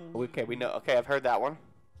 Okay, we know. Okay, I've heard that one.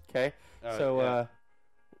 Okay. So, yeah.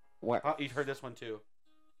 what? Oh, you've heard this one too.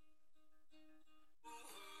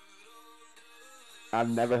 I've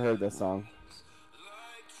never heard this song.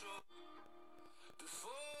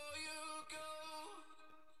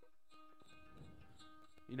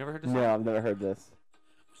 You never heard this? No, song? I've never heard this.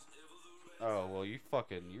 Oh well, you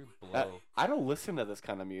blow. I don't listen to this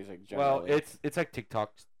kind of music. Well, Generally. it's like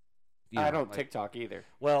TikTok. I don't TikTok either.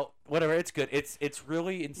 Well, whatever. It's good. It's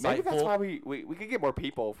really insightful. Maybe that's why we could get more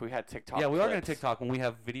people if we had TikTok. Yeah, we are gonna clips. TikTok when we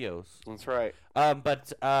have videos. That's right.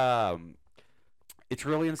 But it's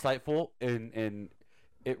really insightful and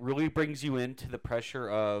it really brings you into the pressure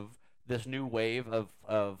of this new wave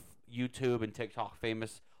of YouTube and TikTok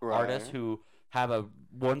famous artists who have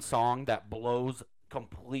one song that blows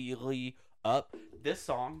completely up. This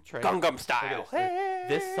song, Trey, Gangnam Style.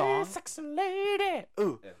 This song, Sexy lady.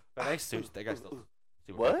 Ooh. yeah, that guy's still super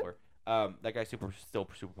What? popular. That guy's still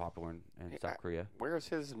super popular in South Korea. Where's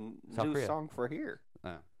his South new Korea. song for here?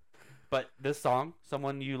 But this song,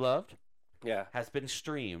 Someone You Loved, Yeah. has been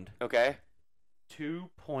streamed Okay.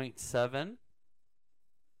 2.7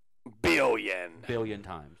 Billion. billion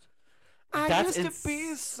times. I That's used to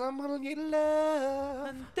be someone you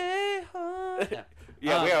love. Yeah.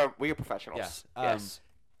 Yeah, we are professionals. Yeah. Yes.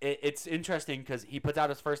 It's interesting because he puts out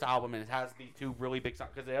his first album and it has the two really big songs.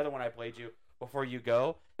 Because the other one I played you, Before You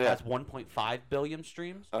Go, has 1.5 billion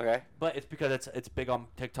streams. Okay. But it's because it's big on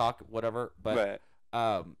TikTok, whatever. But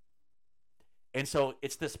Right. and so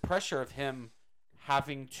it's this pressure of him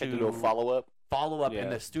having Had to do a to follow up. in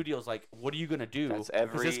the studio's like, what are you gonna do? That's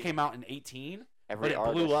Because this every- came out in 18, Every but it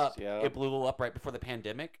artist, blew up. Yeah. It blew up right before the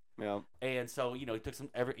pandemic. Yeah. And so, he took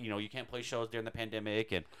you can't play shows during the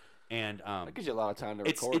pandemic and That gives you a lot of time to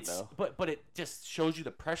it's record, though. but it just shows you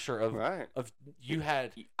the pressure of Right. you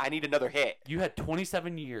had I need another hit.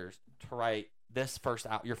 27 years to write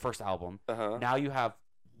your first album. Uh-huh. Now you have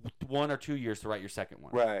 1 or 2 years to write your second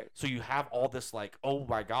one. Right. So you have all this like, oh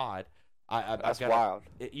my god, I've That's gotta-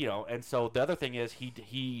 wild. And so the other thing is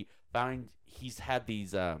he found he's had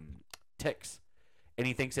these tics, and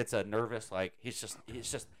he thinks it's a nervous it's just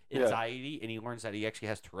Yeah. anxiety, and he learns that he actually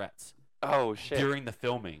has Tourette's Oh, shit. during the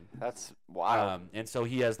filming. That's wild. And so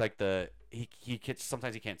he has like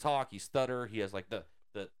sometimes he can't talk, he stutter, he has like the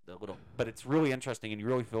little, but it's really interesting and you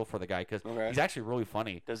really feel for the guy because Okay. he's actually really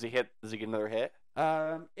funny. Does he get another hit?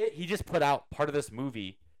 He just put out part of this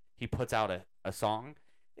movie. He puts out a song.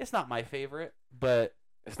 It's not my favorite, but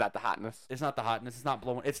It's not the hotness. it's not the hotness. It's not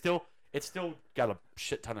blowing. It's still got a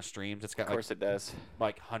shit ton of streams. It's got Of course it does.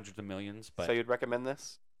 like hundreds of millions. But So you'd recommend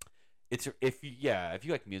this? if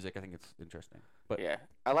you like music, I think it's interesting. But Yeah.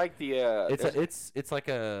 I like the it's like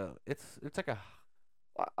a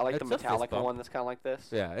I like the it's a fist Metallica bump. one that's kind of like this.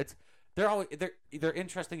 yeah. They're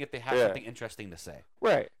interesting if they have Yeah. something interesting to say.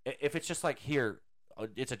 Right. If it's just like here,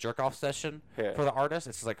 it's a jerk off session Yeah. for the artist.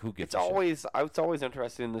 It's just like who gives It's always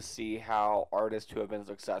interesting to see how artists who have been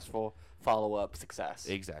successful follow up success.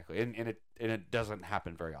 exactly, and it doesn't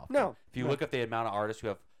happen very often. No. If you No. look at the amount of artists who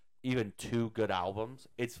have even 2 good albums,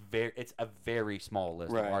 it's a very small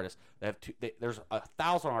list Right. of artists that have there's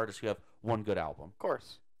 1,000 artists who have 1 good album. Of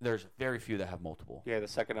course. There's very few that have multiple. Yeah, the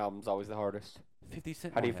second album's always the hardest. 50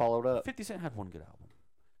 Cent. How do you had- follow it up? 50 Cent had 1 good album.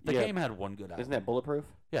 The Yeah. Game had 1 good album. Isn't that Bulletproof?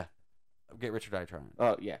 Get Rich or Die Trying?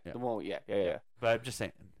 Oh yeah. Yeah. The one. Yeah. But I'm just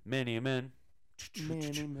saying, many men.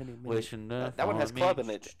 Many. Wishing That one has on me. club in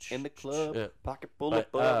it. In the club, Yeah. pocket full of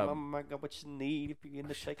But, bug. Mama, I got what you need if you're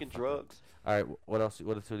into taking drugs. All right, what else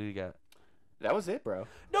do you got? That was it, bro.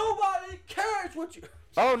 Nobody cares what you.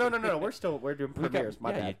 Oh no. We're doing We got- premieres.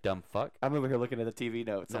 My yeah, you bad. dumb fuck. I'm over here looking at the TV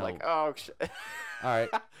notes. I'm No. like, oh shit. All right.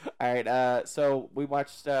 All right. So we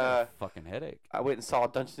watched. Fucking headache. I went and saw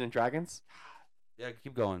Dungeons and Dragons. Yeah,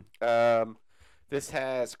 keep going. This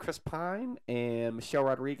has Chris Pine and Michelle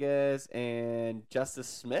Rodriguez and Justice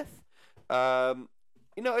Smith.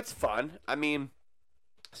 It's fun. I mean,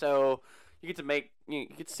 so you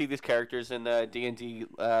get to see these characters in the D&D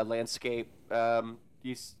landscape.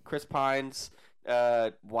 Chris Pine's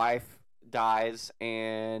wife dies,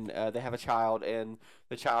 and they have a child, and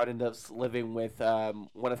the child ends up living with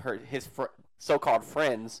one of his so-called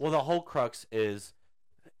friends, Well, the whole crux is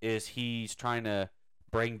he's trying to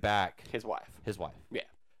bring back his wife. his wife. Yeah.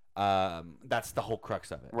 That's the whole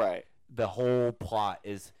crux of it. Right. The whole plot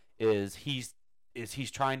is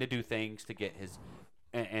he's trying to do things to get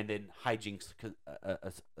and then hijinks,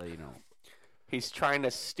 you know. He's trying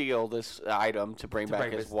to steal this item to bring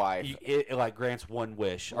back his wife. It like grants one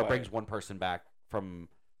wish or Right. brings one person back from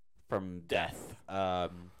death.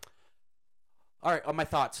 All right, on my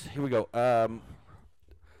thoughts. Here we go.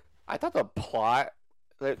 I thought the plot,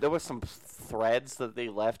 there was some threads that they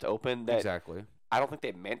left open that Exactly. I don't think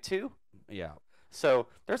they meant to. Yeah. So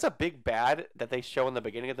there's a big bad that they show in the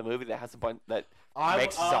beginning of the movie that has a bunch that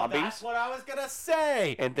makes zombies. That's what I was gonna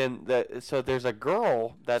say. And then so there's a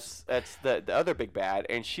girl that's the other big bad,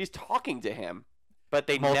 and she's talking to him, but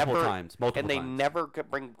they Multiple never times. never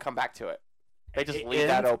come back to it. They just It leave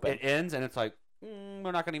that ends- open. It ends, and it's like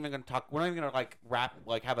we're not even gonna talk. We're not even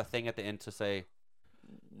gonna have a thing at the end to say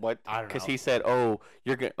What? I don't Because know. he said, "Oh,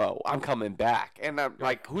 you're gonna. Oh, I'm coming back," and I'm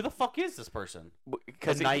like, who the fuck is this person?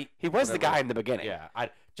 because the night, he was the whatever. guy in the beginning. Yeah,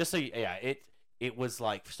 it was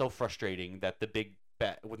like so frustrating that the big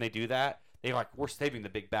bad when they do that, they like we're saving the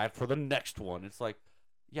big bad for the next one. It's like,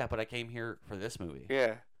 yeah, but I came here for this movie.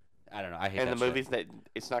 Yeah. I don't know. I hate And that the shit. movies that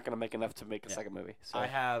it's not gonna make enough to make a Yeah. second movie. So. I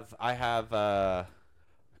have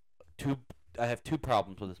two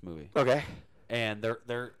problems with this movie, Okay. and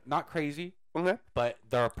they're not crazy, Okay. but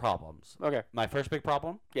there are problems. Okay. My first big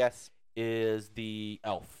problem Yes. is the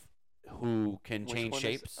elf who can Which change one is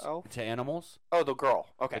shapes elf? to animals. Oh, the girl.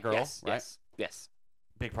 Okay. The girl, Yes. right? Yes. Yes.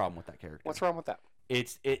 Big problem with that character. What's wrong with that?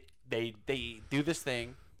 They do this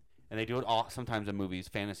thing, and they do it all sometimes in movies,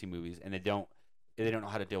 fantasy movies, and they don't know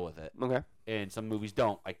how to deal with it. Okay. And some movies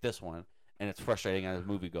don't, like this one, and it's frustrating as a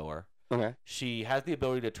moviegoer. Okay. She has the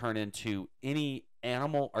ability to turn into any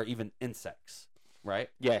animal or even insects, right?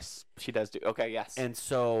 Yes, she does do. Okay. Yes. And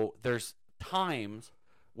so there's times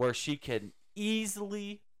where she can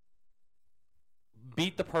easily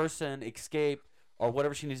beat the person, escape, or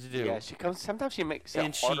whatever she needs to do. yeah, she comes. Sometimes she makes it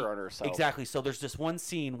And harder on herself. Exactly. So there's this one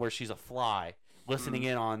scene where she's a fly listening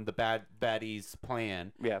in on the baddie's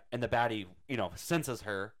plan, Yeah. and the baddie, senses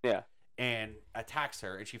her Yeah. and attacks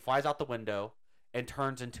her, and she flies out the window and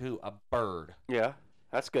turns into a bird. Yeah.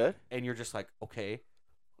 That's good. And you're just like, okay,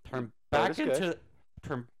 Bird turn is good.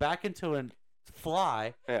 back into a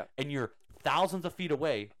fly, Yeah. and you're thousands of feet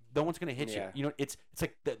away. No one's gonna hit Yeah. you. It's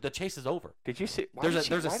like the chase is over. Did you see? Why There's did a- she,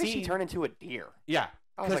 there's a why did she scene- turn into a deer? Yeah,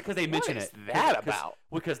 I was because like, they what mention is it. that 'Cause- about?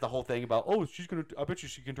 Because the whole thing about she's gonna. I bet you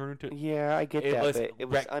she can turn into Yeah, I get It that, was but it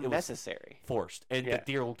was wreck- it was- unnecessary. forced, and Yeah. the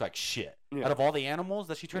deer looked like shit. Yeah. Out of all the animals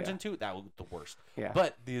that she turns Yeah. into, that looked the worst. Yeah.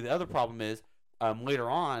 But the other problem is, later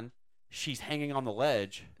on, she's hanging on the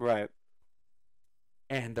ledge, Right.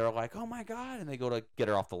 and they're like, "Oh my god!" and they go to get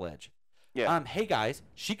her off the ledge. Yeah. Hey guys,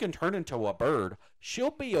 she can turn into a bird.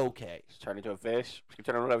 She'll be okay. She's turning into a fish. She can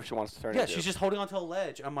turn into whatever she wants to turn Yeah, into. she's just holding onto a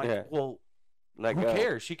ledge. I'm like, Yeah. well, Let who go.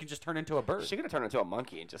 cares? She can just turn into a bird. She could have turned into a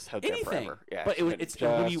monkey and just held there Anything. forever. Yeah. But she could've it's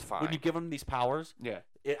just when you fine. give them these powers. Yeah.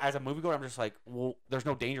 As a moviegoer, I'm just like, well, there's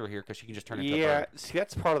no danger here because she can just turn into a Yeah. bird. See,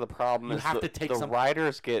 that's part of the problem. You is have the, to take the some-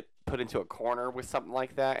 writers get put into a corner with something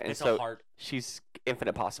like that, and It's so a hard. she's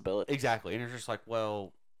infinite possibility. Exactly, and you're just like,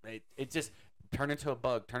 well, it just turn into a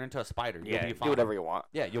bug, turn into a spider. You'll Yeah. be Do fine. whatever you want.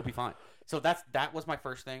 Yeah, you'll be fine. So that was my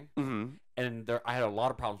first thing, Mm-hmm. and I had a lot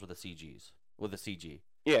of problems with the CGs, with the CG.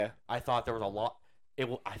 Yeah. I thought there was a lot.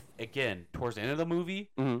 Again, towards the end of the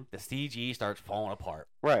movie, Mm-hmm. the CG starts falling apart,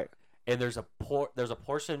 Right. and there's a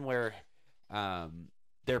portion where,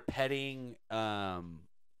 they're petting.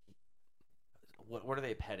 What are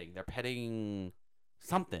they petting? They're petting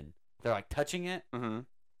something. They're like touching it. Mm-hmm.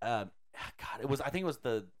 God, I think it was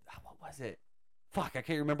what was it? Fuck, I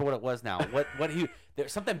can't remember what it was now.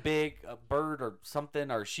 There's something big, a bird or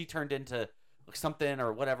something, or she turned into something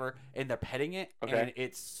or whatever, and they're petting it, Okay. and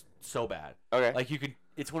it's so bad. Okay. Like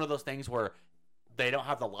it's one of those things where they don't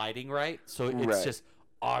have the lighting right, so it's Right. just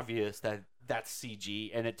obvious that that's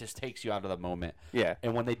CG, and it just takes you out of the moment. Yeah.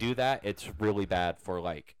 And when they do that, it's really bad for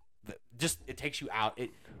like, it takes you out.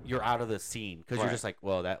 You're out of the scene because Right. you're just like,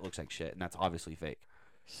 well, that looks like shit, and that's obviously fake.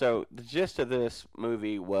 So the gist of this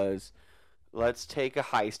movie was, let's take a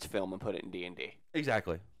heist film and put it in D&D.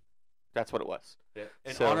 Exactly. That's what it was.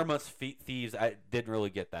 And So- Honor Amongst Thieves, I didn't really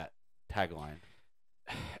get that tagline.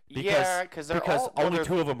 Yeah, because only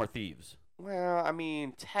two of them are thieves. Well, I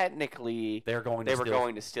mean, technically, They're going. they to were steal.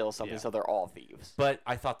 going to steal something, Yeah. so they're all thieves. But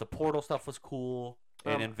I thought the portal stuff was cool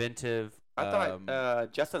and Um, inventive. I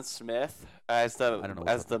thought Justin Smith as I don't know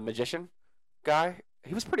what's the magician guy,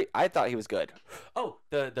 he was pretty. I thought he was good.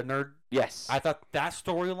 the nerd. Yes. I thought that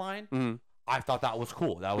storyline. Mhm. I thought that was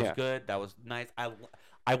cool. That was Yeah. good. That was nice.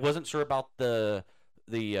 I wasn't sure about the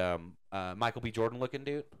Michael B. Jordan looking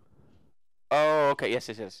dude. Oh, okay. Yes.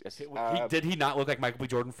 Did he not look like Michael B.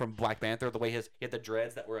 Jordan from Black Panther? The way he had the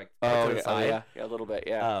dreads that were like Oh, to the yeah, side. yeah, a little bit.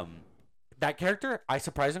 Yeah. that character, I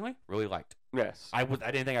surprisingly really liked. Yes. I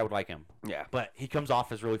didn't think I would like him, Yeah. but he comes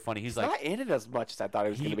off as really funny. He's like, not in it as much as I thought he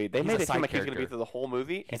was going to be. They he's made a it seem side like he's going to be character. through the whole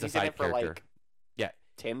movie, and a he's in side it for character. like Yeah.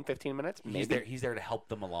 10, 15 minutes. Maybe. He's there to help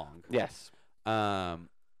them along. Yes. Um,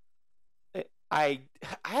 I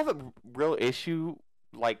have a real issue,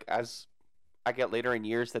 like as I get later in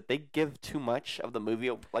years, that they give too much of the movie,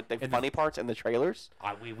 like the And funny parts in the trailers.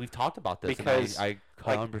 we've talked about this Because, and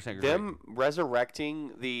I 100% agree. Them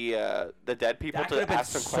resurrecting the dead people That could've to been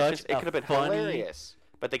ask them questions, such it a could have been funny- hilarious.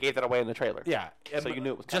 But they gave that away in the trailer. Yeah, So you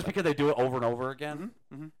knew it was just coming. because they do it over and over again.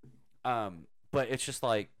 Mm-hmm. But it's just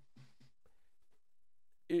like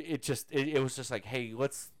it was just like, hey,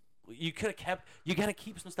 you gotta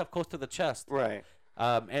keep some stuff close to the chest. Right.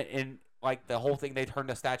 And like the whole thing, they turned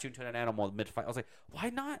a statue into an animal mid fight. I was like, why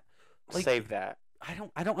not? Like, Save that.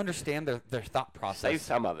 I don't understand their thought process. Save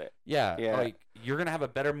some of it. Yeah, Yeah. like you're gonna have a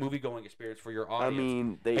better movie going experience for your I audience.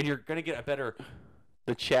 mean, and you're gonna get a better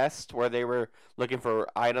the chest where they were looking for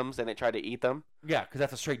items and it tried to eat them. yeah, because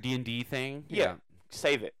that's a straight D&D thing. Yeah.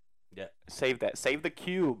 Save it. Yeah. Save that. Save the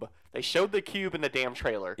cube. They showed the cube in the damn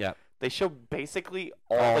trailer. Yeah. They showed basically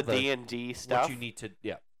all All the the- D&D stuff. What you need to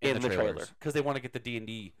in the trailer. because they want to get the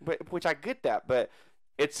D&D. Which I get that, but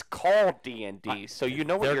it's called D&D, so you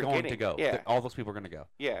know what They're you're going getting. to go. Yeah. All those people are going to go.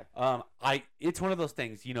 Yeah. It's one of those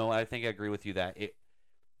things. I think I agree with you that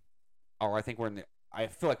I think I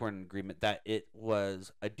feel like we're in agreement that it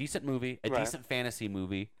was a decent movie, a Right. decent fantasy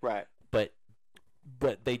movie, Right. but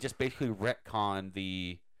they just basically retcon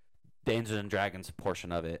the Dungeons and Dragons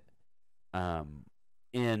portion of it,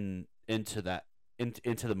 into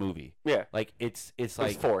the movie. Yeah. Like it's It's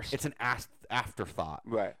like forced. it's an afterthought.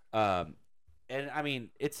 Right. And I mean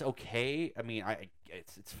it's okay. I mean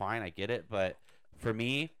it's fine. I get it, but for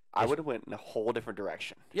me, I would have went in a whole different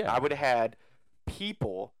direction. Yeah. I would have had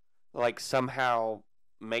people like somehow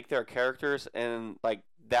make their characters and like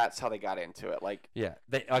that's how they got into it. Like yeah,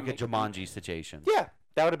 like a Jumanji situation. yeah,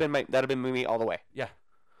 that would have been me all the way. Yeah.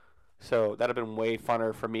 So that'd have been way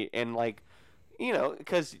funner for me, and like,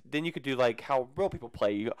 because then you could do like how real people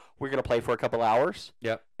play. We're gonna play for a couple hours.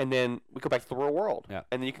 Yep. And then we go back to the real world. Yeah.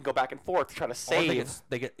 And then you can go back and forth to try to Or save.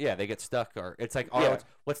 they get stuck, or it's like Yeah.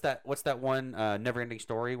 what's that one never ending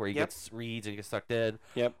story where he Yep. gets reads and he gets sucked in.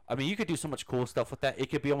 Yep. I mean, you could do so much cool stuff with that. It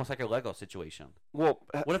could be almost like a Lego situation. Well,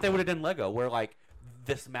 What if they would have done Lego, where like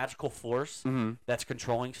this magical force Mhm. that's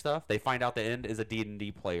controlling stuff? They find out the end is a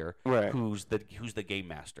D&D player Right. who's the game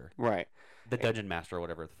master, right. the dungeon master, or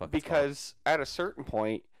whatever the fuck. Because at a certain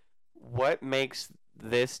point, what makes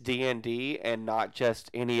this D&D and not just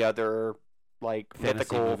any other like Fantasy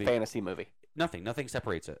mythical movie. fantasy movie? nothing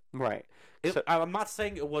separates it. Right. So- I'm not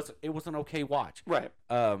saying it was an okay watch. Right.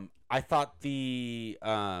 I thought the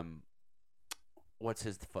what's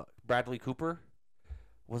his Bradley Cooper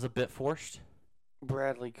was a bit forced.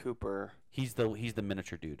 Bradley Cooper. He's the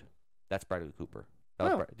miniature dude. That's Bradley Cooper.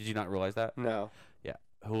 That was Oh. Did you not realize that? No. Yeah.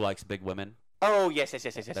 Who likes big women? Oh yes. That's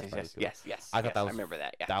Bradley Cooper. Yes. I thought that was- I remember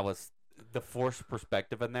that. Yeah. That was the forced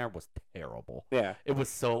perspective in there was terrible. Yeah. It was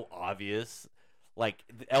so obvious. Like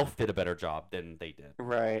the Elf did a better job than they did.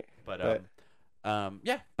 Right. But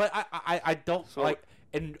yeah. But I don't So- like,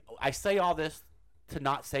 and I say all this to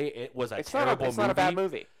not say it was a It's not. terrible It's movie. not a bad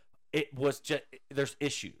movie. It was just there's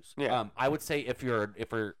issues. Yeah. I would say if you're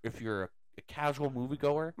a casual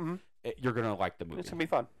moviegoer, Mhm. you're gonna like the movie. It's gonna be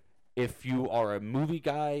fun. If you are a movie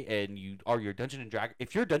guy and you are your Dungeon and Dragon,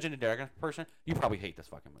 if you're a Dungeon and Dragon person, you probably hate this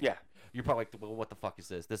fucking movie. Yeah. You're probably like, well, what the fuck is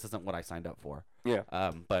this? This isn't what I signed up for. Yeah.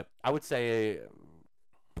 But I would say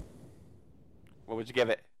What would you give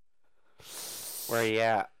it? Where are you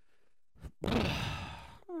at?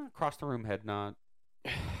 across the room head nod.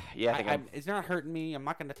 Yeah, I think it's not hurting me. I'm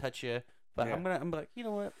not gonna touch you, but Yeah. I'm like, you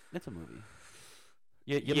know what? It's a movie.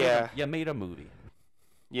 You Yeah. made a movie.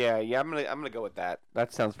 Yeah. I'm gonna go with that.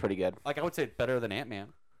 That sounds pretty good. Like I would say better than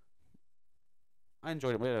Ant-Man. I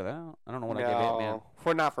enjoyed it better than that. I don't know what I gave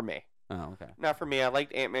Ant-Man. Not for me. Oh, okay. Not for me. I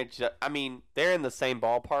liked Ant-Man. I mean, they're in the same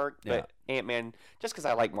ballpark, but Ant-Man just because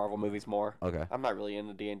I like Marvel movies more. Okay. I'm not really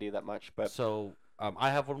into D&D that much, but So I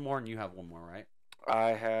have one more and you have one more, right? I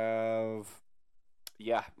have.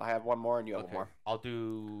 Yeah, I have one more and you have one more. I'll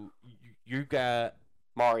do. You got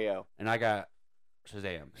Mario. and I got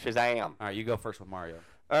Shazam. Shazam. All right, you go first with Mario.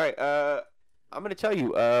 All right. I'm gonna tell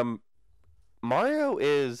you. Mario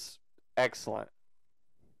is excellent.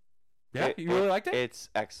 Yeah, you really liked it. It's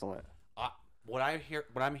excellent. What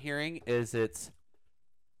I'm hearing is it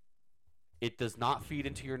does not feed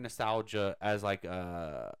into your nostalgia as like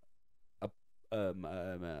a A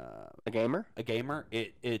gamer. gamer.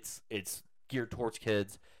 It's geared towards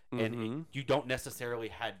kids. and Mhm. you don't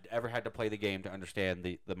necessarily ever had to play the game to understand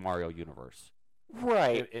the Mario universe.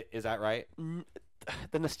 Right. Is that right?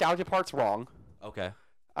 The nostalgia part's wrong. Okay.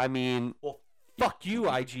 I mean, Well, fuck you,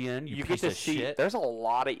 IGN. You get piece to of see. shit. There's a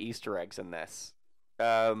lot of Easter eggs in this.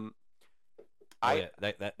 Oh, yeah,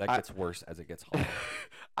 that gets worse as it gets harder.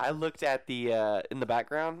 I looked at the in the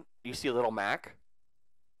background. You see Little Mac.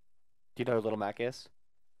 Do you know who Little Mac is?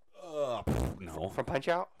 No. From Punch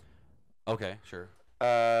Out. Okay, sure.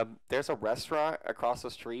 There's a restaurant across the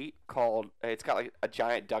street called. It's got like a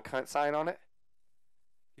giant duck hunt sign on it,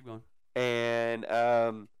 Keep going. and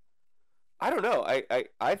I don't know.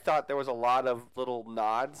 I thought there was a lot of little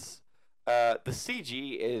nods. The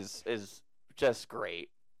CG is just great.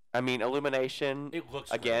 I mean, Illumination. It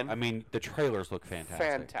looks again. great. I mean, the trailers look fantastic.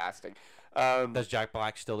 Fantastic. Does Jack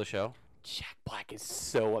Black steal the show? Jack Black is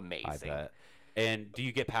so amazing. I bet. And do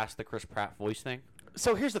you get past the Chris Pratt voice thing?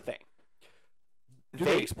 So here's the thing. Do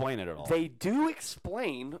they explain it at all? They do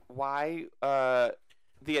explain why the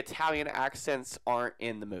Italian accents aren't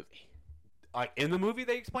in the movie. Like in the movie,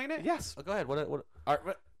 they explain it. Yes. Oh, go ahead. What? All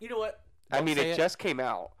right, you know what? I mean, say it just came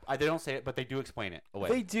out. They don't say it, but they do explain it away.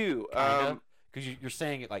 They do. Because you're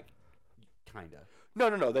saying it like, kinda.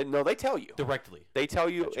 No. They tell you Directly. They tell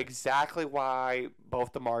you Gotcha. exactly why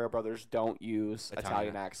both the Mario brothers don't use Italian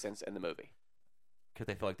Italian. accents in the movie. Because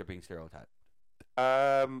they feel like they're being stereotyped.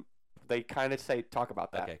 They kind of talk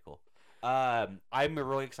about that. Okay, cool. I'm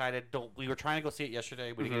really excited. We were trying to go see it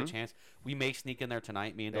yesterday. We didn't get a chance. We may sneak in there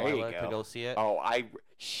tonight, me and There you Delilah, to go. go see it. Oh,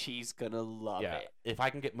 she's gonna love yeah. it. If I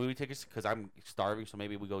can get movie tickets, because I'm starving, so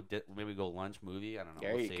maybe we go lunch movie. I don't know.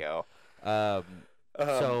 There We'll you see. go.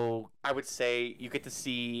 So I would say you get to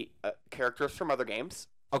see characters from other games.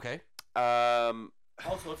 okay.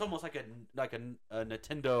 Also, it's almost like a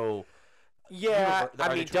Nintendo. yeah, Universe- I are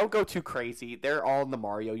mean, they don't go too crazy. They're all in the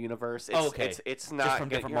Mario universe. It's, okay. it's not from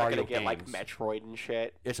gonna, different you're not Mario gonna get like games. Metroid and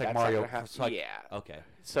shit. It's like That's not Mario. gonna happen. It's like, yeah. Okay.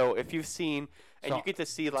 So if you've seen and So- you get to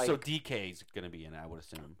see like so DK's gonna be in it, I would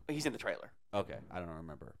assume. he's in the trailer. Okay. I don't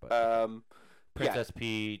remember, but Yeah. Princess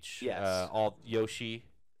Peach. Yes. All Yoshi.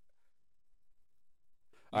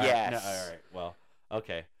 All right, Yes. no, all right. Well.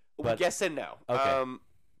 Okay. Well, yes and no. Okay.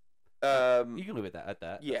 You can leave it at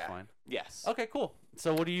that. yeah. That's fine. Yes. Okay. Cool.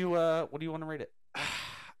 So what do you want to rate it?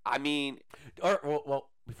 I mean, Or well,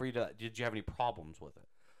 before you do that, did you have any problems with it?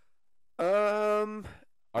 Or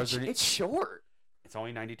Is there any- it's short. It's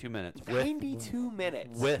only 92 minutes. 92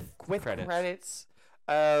 minutes with credits.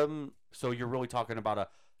 So you're really talking about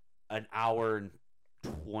an hour and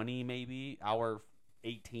 20, maybe hour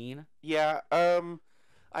 18. Yeah.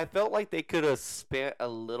 I felt like they could have spent a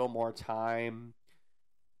little more time,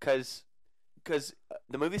 because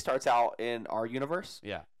the movie starts out in our universe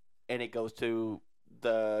Yeah. and it goes to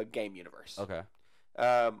the game universe. Okay.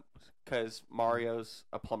 Because Mario's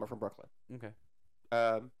a plumber from Brooklyn. Okay.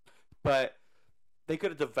 But they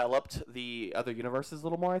could have developed the other universes a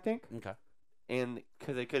little more, I think. Okay. And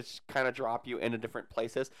because they could kind of drop you into different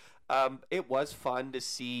places. It was fun to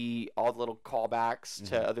see all the little callbacks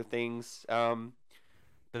to other things.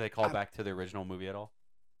 Did they call back to the original movie at all?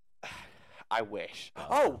 I wish.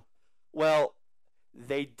 Oh, well,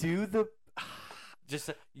 they do the. Just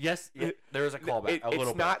yes, there is a callback. A little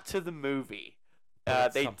it's bit. not to the movie. But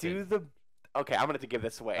it's They something. do the. Okay, I'm gonna have to give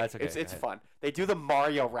this away. That's okay, It's go ahead. fun. They do the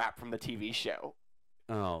Mario rap from the TV show.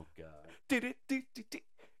 Oh god.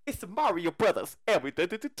 It's the Mario Brothers. And we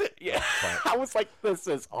yeah. I was like, this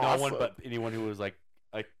is awesome. No one but anyone who was like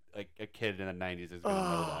a kid in the 90s is gonna know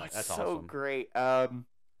Oh, that. it's That's so awesome. great.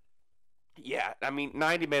 Yeah, I mean,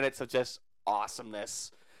 90 minutes of just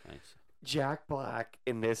awesomeness. Nice. Jack Black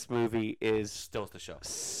in this movie is Still the show.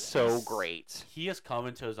 so great. He has come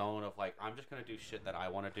into his own of like, I'm just gonna do shit that I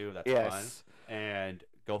want to do. That's Yes. fun. And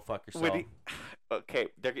go fuck yourself. When okay,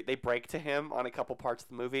 they break to him on a couple parts of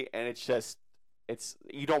the movie, and it's just,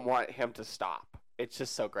 you don't want him to stop. It's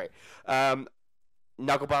just so great.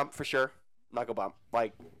 Knuckle bump for sure. Knuckle bump,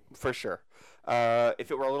 like for sure.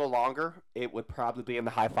 If it were a little longer, it would probably be in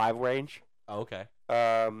the high five range. Oh, okay.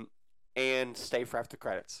 And stay for after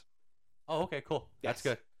credits. Oh, okay, cool. That's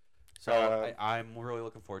Yes. good. So I'm really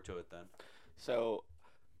looking forward to it then. So,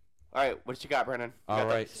 all right, what you got, Brennan? You All got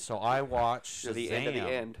right, so I watched to the end of the Shazam.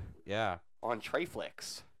 end Yeah. on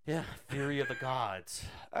Trayflix. Yeah, Theory of the Gods.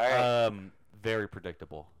 All right. Very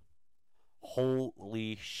predictable.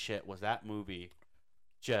 Holy shit, was that movie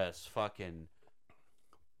just fucking...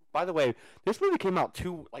 By the way, this movie came out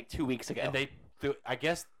 2 weeks ago. And I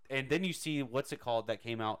guess, and then you see what's it called that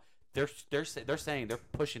came out. They're saying they're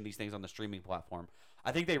pushing these things on the streaming platform.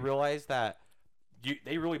 I think they realize that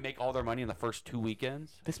they really make all their money in the first 2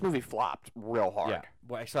 weekends. This movie flopped real hard. Yeah.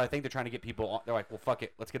 Well, so I think they're trying to get people. They're like, well, fuck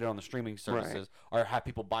it, let's get it on the streaming services or have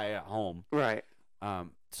people buy it at home. Right.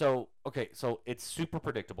 So it's super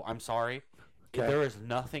predictable. I'm sorry, Okay. there is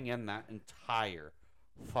nothing in that entire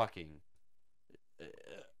fucking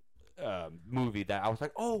movie that I was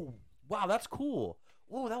like, oh wow, that's cool.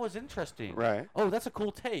 Oh, that was interesting. Right. Oh, that's a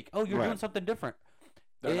cool take. Oh, you're doing something different.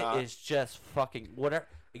 They're not. It is just fucking whatever.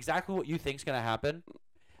 Exactly what you think's gonna happen.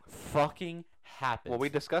 Fucking happens. Well, we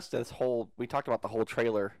discussed we talked about the whole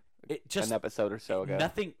trailer it just an episode or so ago.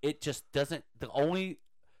 nothing. It just doesn't.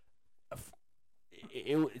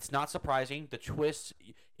 It's not surprising. The twist.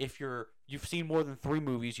 If you've seen more than 3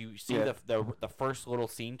 movies, you see the first little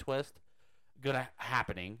scene twist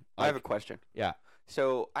happening. I have a question. Yeah.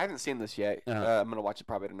 So I haven't seen this yet. I'm gonna watch it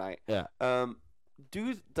probably tonight. Yeah.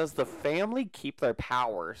 Does the family keep their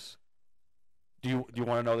powers? Do you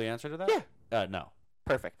want to know the answer to that? Yeah. No.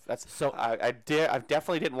 Perfect. That's So I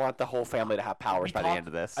definitely didn't want the whole family to have powers by the end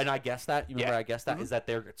of this. And I guess that you remember. Yeah. I guess that is that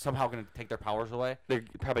they're somehow going to take their powers away. They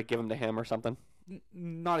probably give them to him or something.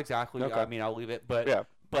 Not exactly. Okay. I mean, I'll leave it. But Yeah.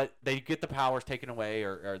 But they get the powers taken away,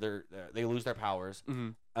 or they lose their powers.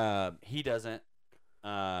 Mm-hmm. He doesn't.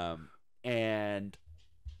 And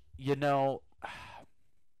you know,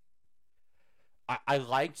 I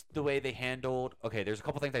liked the way they handled. Okay, there's a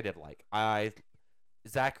couple things I did like.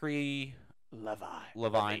 Zachary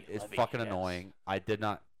Levine is fucking annoying. I did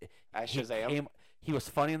not. As Shazam. He was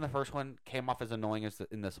funny in the first one. Came off as annoying as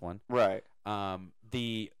in this one. Right.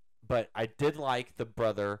 But I did like the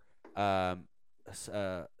brother.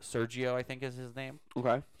 Sergio, I think is his name.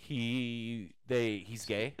 Okay. He's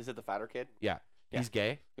gay. Is it the fatter kid? Yeah, he's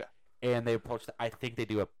gay. Yeah. And they approached. I think they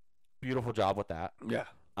do a beautiful job with that. Yeah.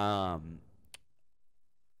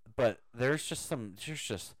 But there's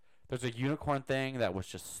a unicorn thing that was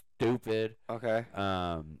just stupid. Okay.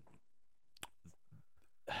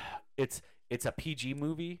 It's a PG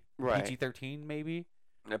movie. Right. PG-13 maybe.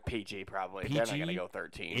 A PG probably. PG, They're not gonna go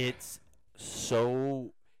 13.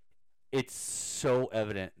 It's so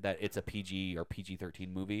evident that it's a PG or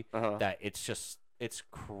PG-13 movie that it's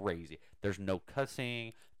crazy. There's no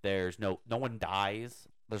cussing. There's no one dies.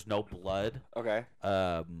 There's no blood. Okay.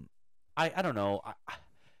 I don't know.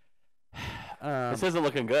 This isn't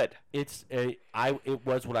looking good. It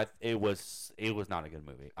was not a good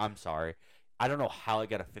movie. I'm sorry. I don't know how it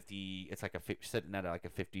got a 50. It's like sitting at like a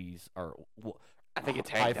 50s or I think it's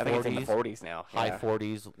high 40s, I think it's in the 40s now. High Yeah.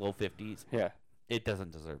 40s, low 50s. Yeah. It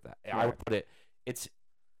doesn't deserve that. Right. I would put it. It's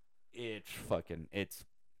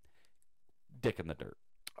dick in the dirt.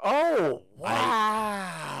 Oh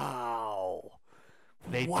wow!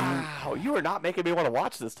 Wow, you are not making me want to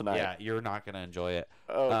watch this tonight. Yeah, you're not gonna enjoy it.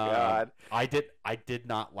 Oh god. I did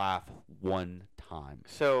not laugh one time.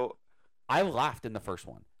 So I laughed in the first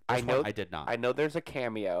one. I did not. I know there's a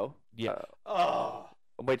cameo. Yeah.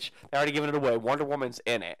 Which they already given it away. Wonder Woman's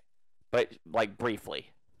in it, but like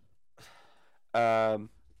briefly.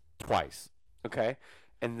 Twice. Okay,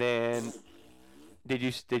 and then did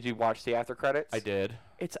you watch the after credits? I did.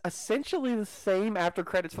 It's essentially the same after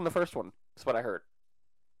credits from the first one. That's what I heard.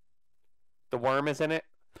 The worm is in it.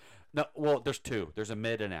 No, well, there's 2. There's a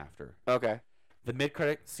mid and after. Okay. The mid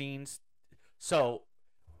credit scenes. So,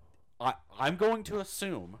 I'm going to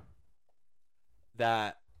assume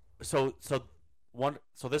that. So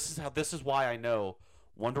this is why I know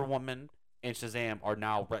Wonder Woman and Shazam are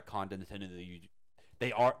now retconned into the.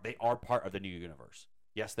 They are part of the new universe.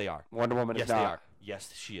 Yes, they are. Wonder Woman yes, is not. Yes, they are.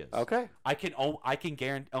 Yes, she is. Okay. I can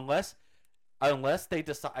guarantee unless they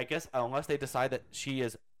decide. I guess unless they decide that she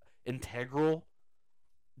is integral.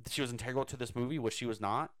 She was integral to this movie, which she was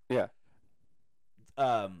not. Yeah.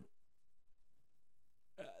 That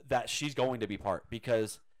she's going to be part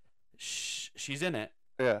because she's in it.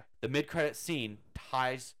 Yeah. The mid-credit scene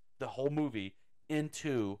ties the whole movie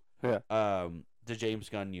into the James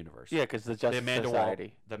Gunn universe. Yeah, because the Justice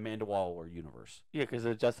Society. The Amanda Waller universe. Yeah, because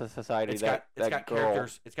the Justice Society. It's got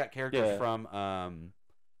characters. It's got characters Yeah. from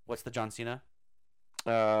what's the John Cena?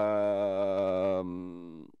 I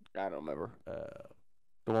don't remember.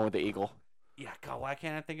 The one with the eagle. Yeah, God, why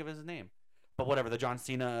can't I think of his name? But whatever, the John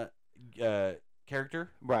Cena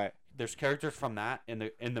character. Right. There's characters from that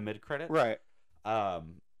in the mid credits. Right.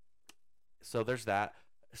 So there's that.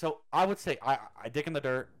 So I would say I dick in the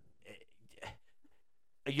dirt.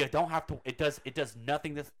 You don't have to. It does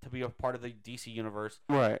nothing to be a part of the DC universe.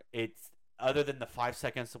 Right. It's other than the 5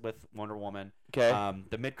 seconds with Wonder Woman. Okay.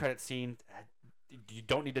 The mid credit scene. You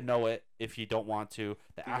don't need to know it if you don't want to.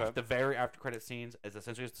 The very after credit scenes is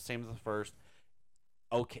essentially the same as the first.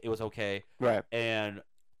 Okay, it was okay. Right. And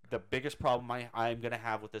the biggest problem I'm gonna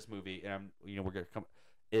have with this movie, and we're gonna come,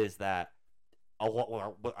 is that a lot.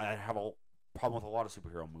 Well, I have a problem with a lot of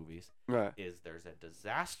superhero movies. Right. Is there's a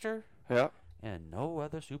disaster Yeah. and no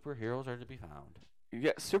other superheroes are to be found.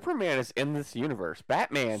 Yeah. Superman is in this universe.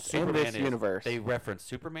 Batman's in this universe. They reference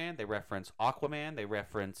Superman. They reference Aquaman. They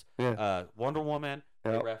reference Yeah. Wonder Woman.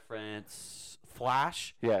 Yep. They reference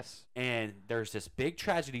Flash. Yes. And there's this big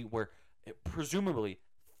tragedy where presumably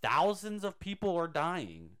thousands of people are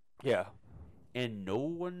dying Yeah. and no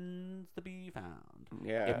one's to be found.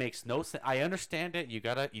 Yeah. It makes no sense. I understand it.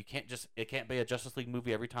 It can't be a Justice League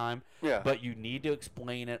movie every time, Yeah. but you need to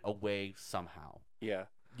explain it away somehow. Yeah.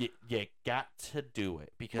 You got to do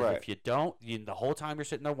it, because Right. if you don't, the whole time you're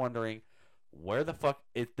sitting there wondering, where the fuck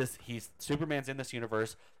is this? Superman's in this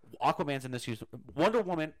universe, Aquaman's in this universe, Wonder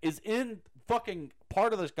Woman is in fucking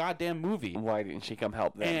part of this goddamn movie, Why didn't she come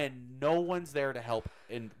help them? and no one's there to help.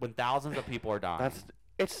 And when thousands of people are dying,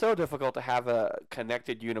 It's so difficult to have a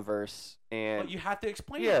connected universe, and but you have to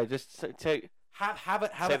explain yeah, it. just to Have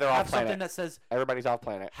Say they're off something planet. that says. everybody's off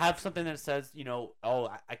planet. Have something that says,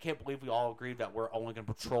 I can't believe we all agreed that we're only going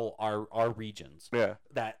to patrol our regions. Yeah.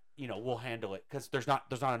 That we'll handle it, because there's not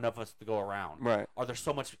enough of us to go around. Right. Or there's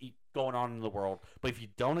so much going on in the world. But if you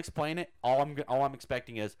don't explain it, all I'm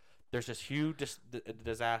expecting is there's this huge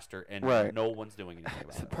disaster and Right. no one's doing anything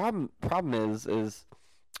The about it. problem is,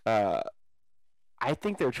 I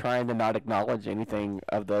think they're trying to not acknowledge anything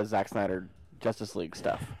of the Zack Snyder Justice League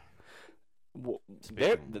stuff.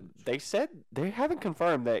 They said they haven't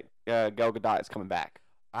confirmed that Gal Gadot is coming back.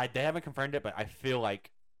 They haven't confirmed it, but I feel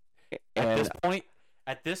like And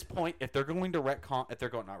at this point, if they're going to retcon, if they're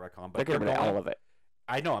going not retcon, but they're giving going, all of it.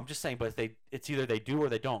 I know. I'm just saying, but it's either they do or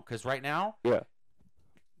they don't. Because right now, Yeah.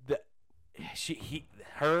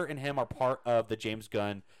 her and him are part of the James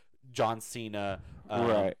Gunn, John Cena,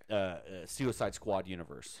 Right. Suicide Squad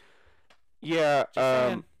universe. Yeah. Just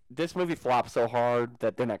saying. This movie flopped so hard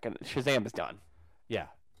that they're not gonna. Shazam is done. Yeah,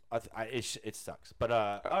 it sucks. But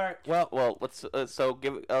all right, well, Let's let's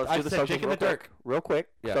do the said socials Dick in real the quick. Real quick.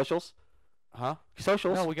 Yeah. Socials. huh?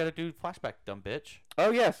 Socials. No, we gotta do flashback, dumb bitch.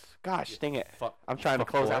 Oh yes. Gosh, dang it. Fuck. I'm trying to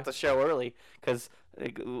fuck close boy. out the show early because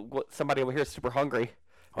somebody over here is super hungry,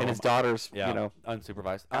 and his my- daughter's Yeah,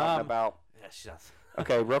 unsupervised. out and about. Yeah, she does.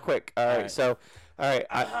 Okay, real quick. All right. right. So, all right,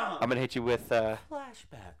 I'm gonna hit you with Flashback.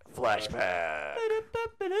 flashback.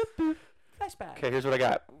 Flashback. Okay, here's what I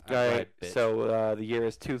got. All All right. right, bitch. So the year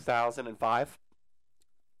is 2005.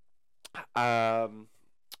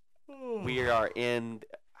 We are in,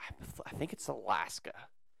 I think it's Alaska.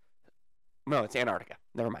 No, it's Antarctica.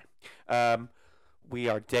 Never mind. We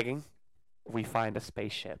are digging. We find a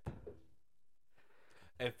spaceship.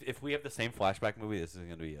 If we have the same flashback movie, this is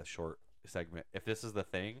gonna be a short segment. If this is the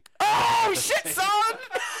thing, Oh shit, son!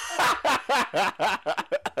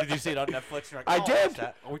 did you see it on Netflix? You're like, I "Oh, did." what's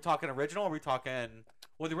that?" Are we talking original? Or are we talking?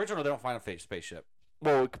 Well, the original they don't find a spaceship.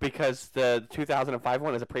 Well, because the 2005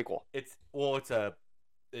 one is a prequel. It's it's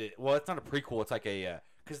not a prequel. It's like a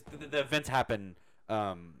because the events happen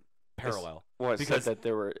parallel. Well, it Because- said that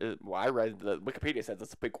there were. Well, I read the Wikipedia says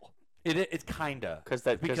it's a prequel It's kinda because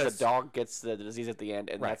the dog gets the disease at the end,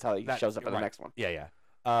 and Right. that's how he That- shows up in the right. next one. yeah.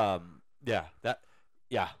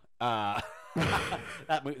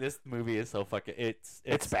 This movie is so fucking It's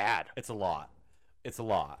bad. It's a lot. It's a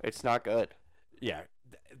lot. It's not good. Yeah,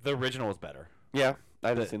 the original is better. Yeah, I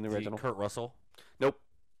haven't seen the original. Kurt Russell. Nope.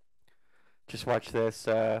 Just watch this.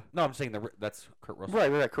 No, I'm saying that's Kurt Russell.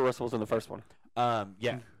 Right. Kurt Russell was in the first one.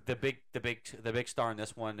 Yeah. The big star in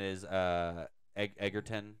this one is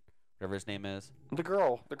Egerton, whatever his name is. The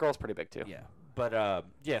girl's pretty big too. Yeah. But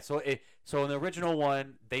yeah. So in the original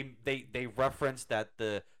one, they referenced that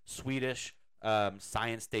the Swedish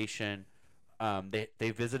science station,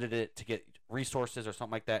 they visited it to get resources or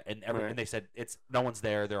something like that, and Right. and they said no one's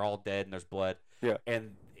there. They're all dead and there's blood. Yeah.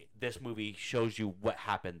 And this movie shows you what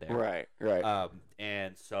happened there. Right. Right.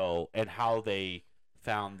 And how they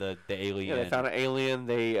found the alien. Yeah, they found an alien.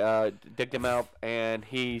 They digged him out, and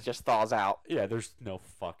he just thaws out, Yeah, there's no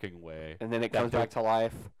fucking way. and then it That comes back to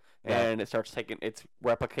life, Yeah. and it starts taking. It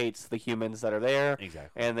replicates the humans that are there,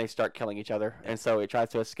 Exactly. and they start killing each other. And so it tries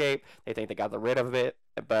to escape. They think they got rid of it,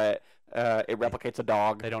 but it replicates a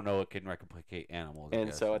dog. They don't know it can replicate animals. I And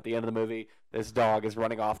guess. so at the end of the movie, this dog is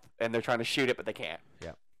running off, and they're trying to shoot it, but they can't.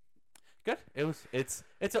 good. I mean,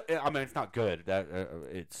 it's not good. That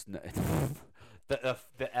it's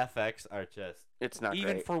the FX are just It's not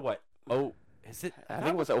even great. for what? Oh, is it? I think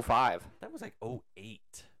it was 05. That was like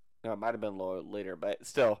 08. No, it might have been later, but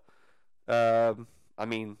still. I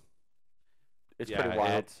mean, it's pretty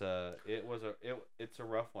wild. It's a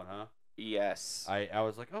rough one, huh? Yes. I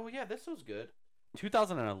was like, oh yeah, this was good.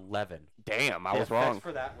 2011. Damn, I The was effects wrong.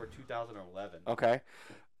 for that were 2011. Okay.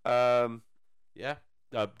 Yeah.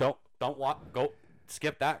 Go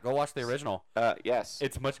skip that. Go watch the original. Yes.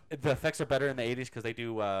 It's much. The effects are better in the 80s because they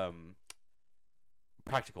do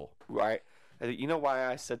practical. Right. You know why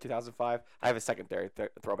I said 2005? I have a secondary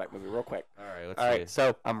throwback movie real quick. All right. Let's All see. right,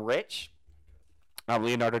 so I'm rich. I'm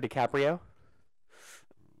Leonardo DiCaprio.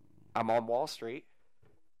 I'm on Wall Street.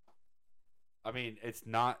 I mean, it's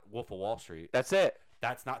not Wolf of Wall Street. That's it.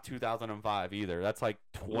 That's not 2005 either. That's like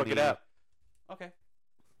 20. Look it up. Okay.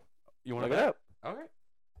 You want Look to it up. Okay.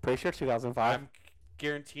 Pretty sure 2005. I'm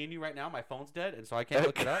guaranteeing you right now, my phone's dead, and so I can't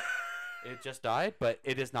look it up. It just died, but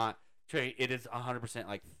it is not. Trey, it is 100%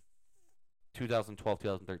 like 2012,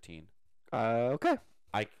 2013. Okay.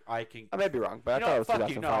 I can. I may be wrong, but You I thought it know, was fuck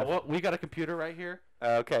you. 2005. No, we got a computer right here.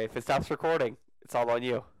 Okay, if it stops recording, it's all on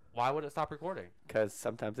you. Why would it stop recording? Because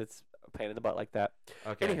sometimes it's a pain in the butt like that.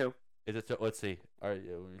 Okay. Anywho, Is it still, let's see. All right,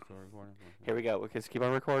 yeah, we're still recording. here we go. We can keep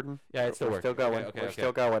on recording. Yeah, it's still We're working. still going. Okay, We're okay.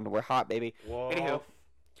 still going. We're hot, baby. Anywho,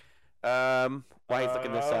 while he's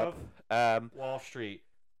looking this up, Wall Street.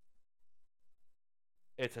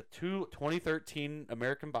 It's a 2013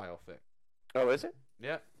 American biopic. oh, is it?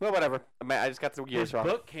 Yeah. Well, whatever. I just got the years His wrong.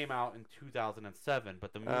 book came out in 2007,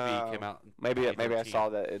 but the movie came out in Maybe I 2013. saw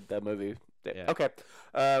the movie. Yeah. Okay.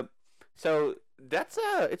 So that's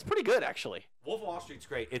it's pretty good actually. Wolf of Wall Street's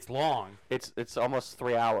great. It's long. It's almost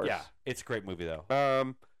 3 hours. Yeah, it's a great movie though.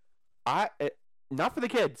 Not for the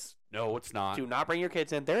kids. No, it's not. Do not bring your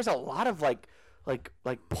kids in. There's a lot of like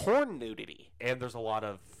porn nudity, And there's a lot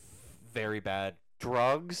of very bad.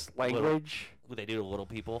 drugs, language. What they do to little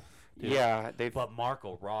people. too. Yeah, they. But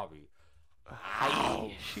Margot Robbie.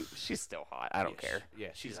 She's still hot. I don't care. Yeah,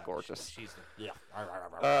 She's gorgeous. She's yeah.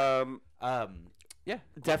 Yeah.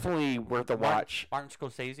 Definitely worth a watch. Martin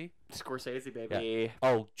Scorsese. Scorsese, baby.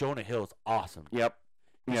 Oh, Jonah Hill's awesome. Yep.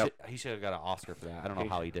 Yep. He should have got an Oscar for that. I don't know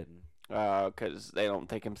how he didn't. Because they don't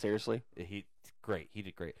take him seriously. He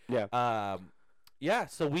did great. Yeah. Yeah.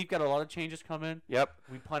 So we've got a lot of changes coming. Yep.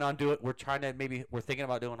 We plan on doing. We're thinking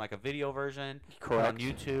about doing like a video version. Correct. On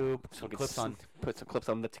YouTube. So Some we clips on. put some clips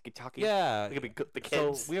on the TikTok. Yeah. It could be good. The So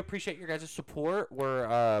kids. we appreciate your guys' support. We're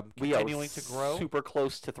We are continuing to grow. Super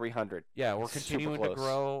close to 300. Yeah, we're super continuing to close.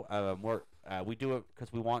 grow. We do it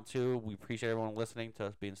because we want to. We appreciate everyone listening to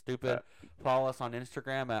us being stupid. Follow us on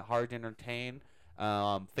Instagram at Hard to Entertain.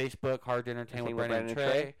 Facebook Hard to Entertain with Brandon and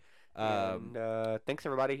Trey. And, thanks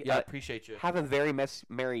everybody. Yeah, I appreciate you. Have a very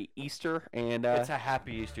merry Easter and It's a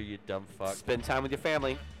happy Easter, you dumb fuck. spend time with your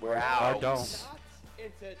family. We're Or out. don't.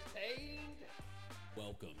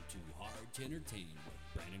 Welcome to Hard to Entertain with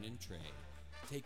Brandon and Trey.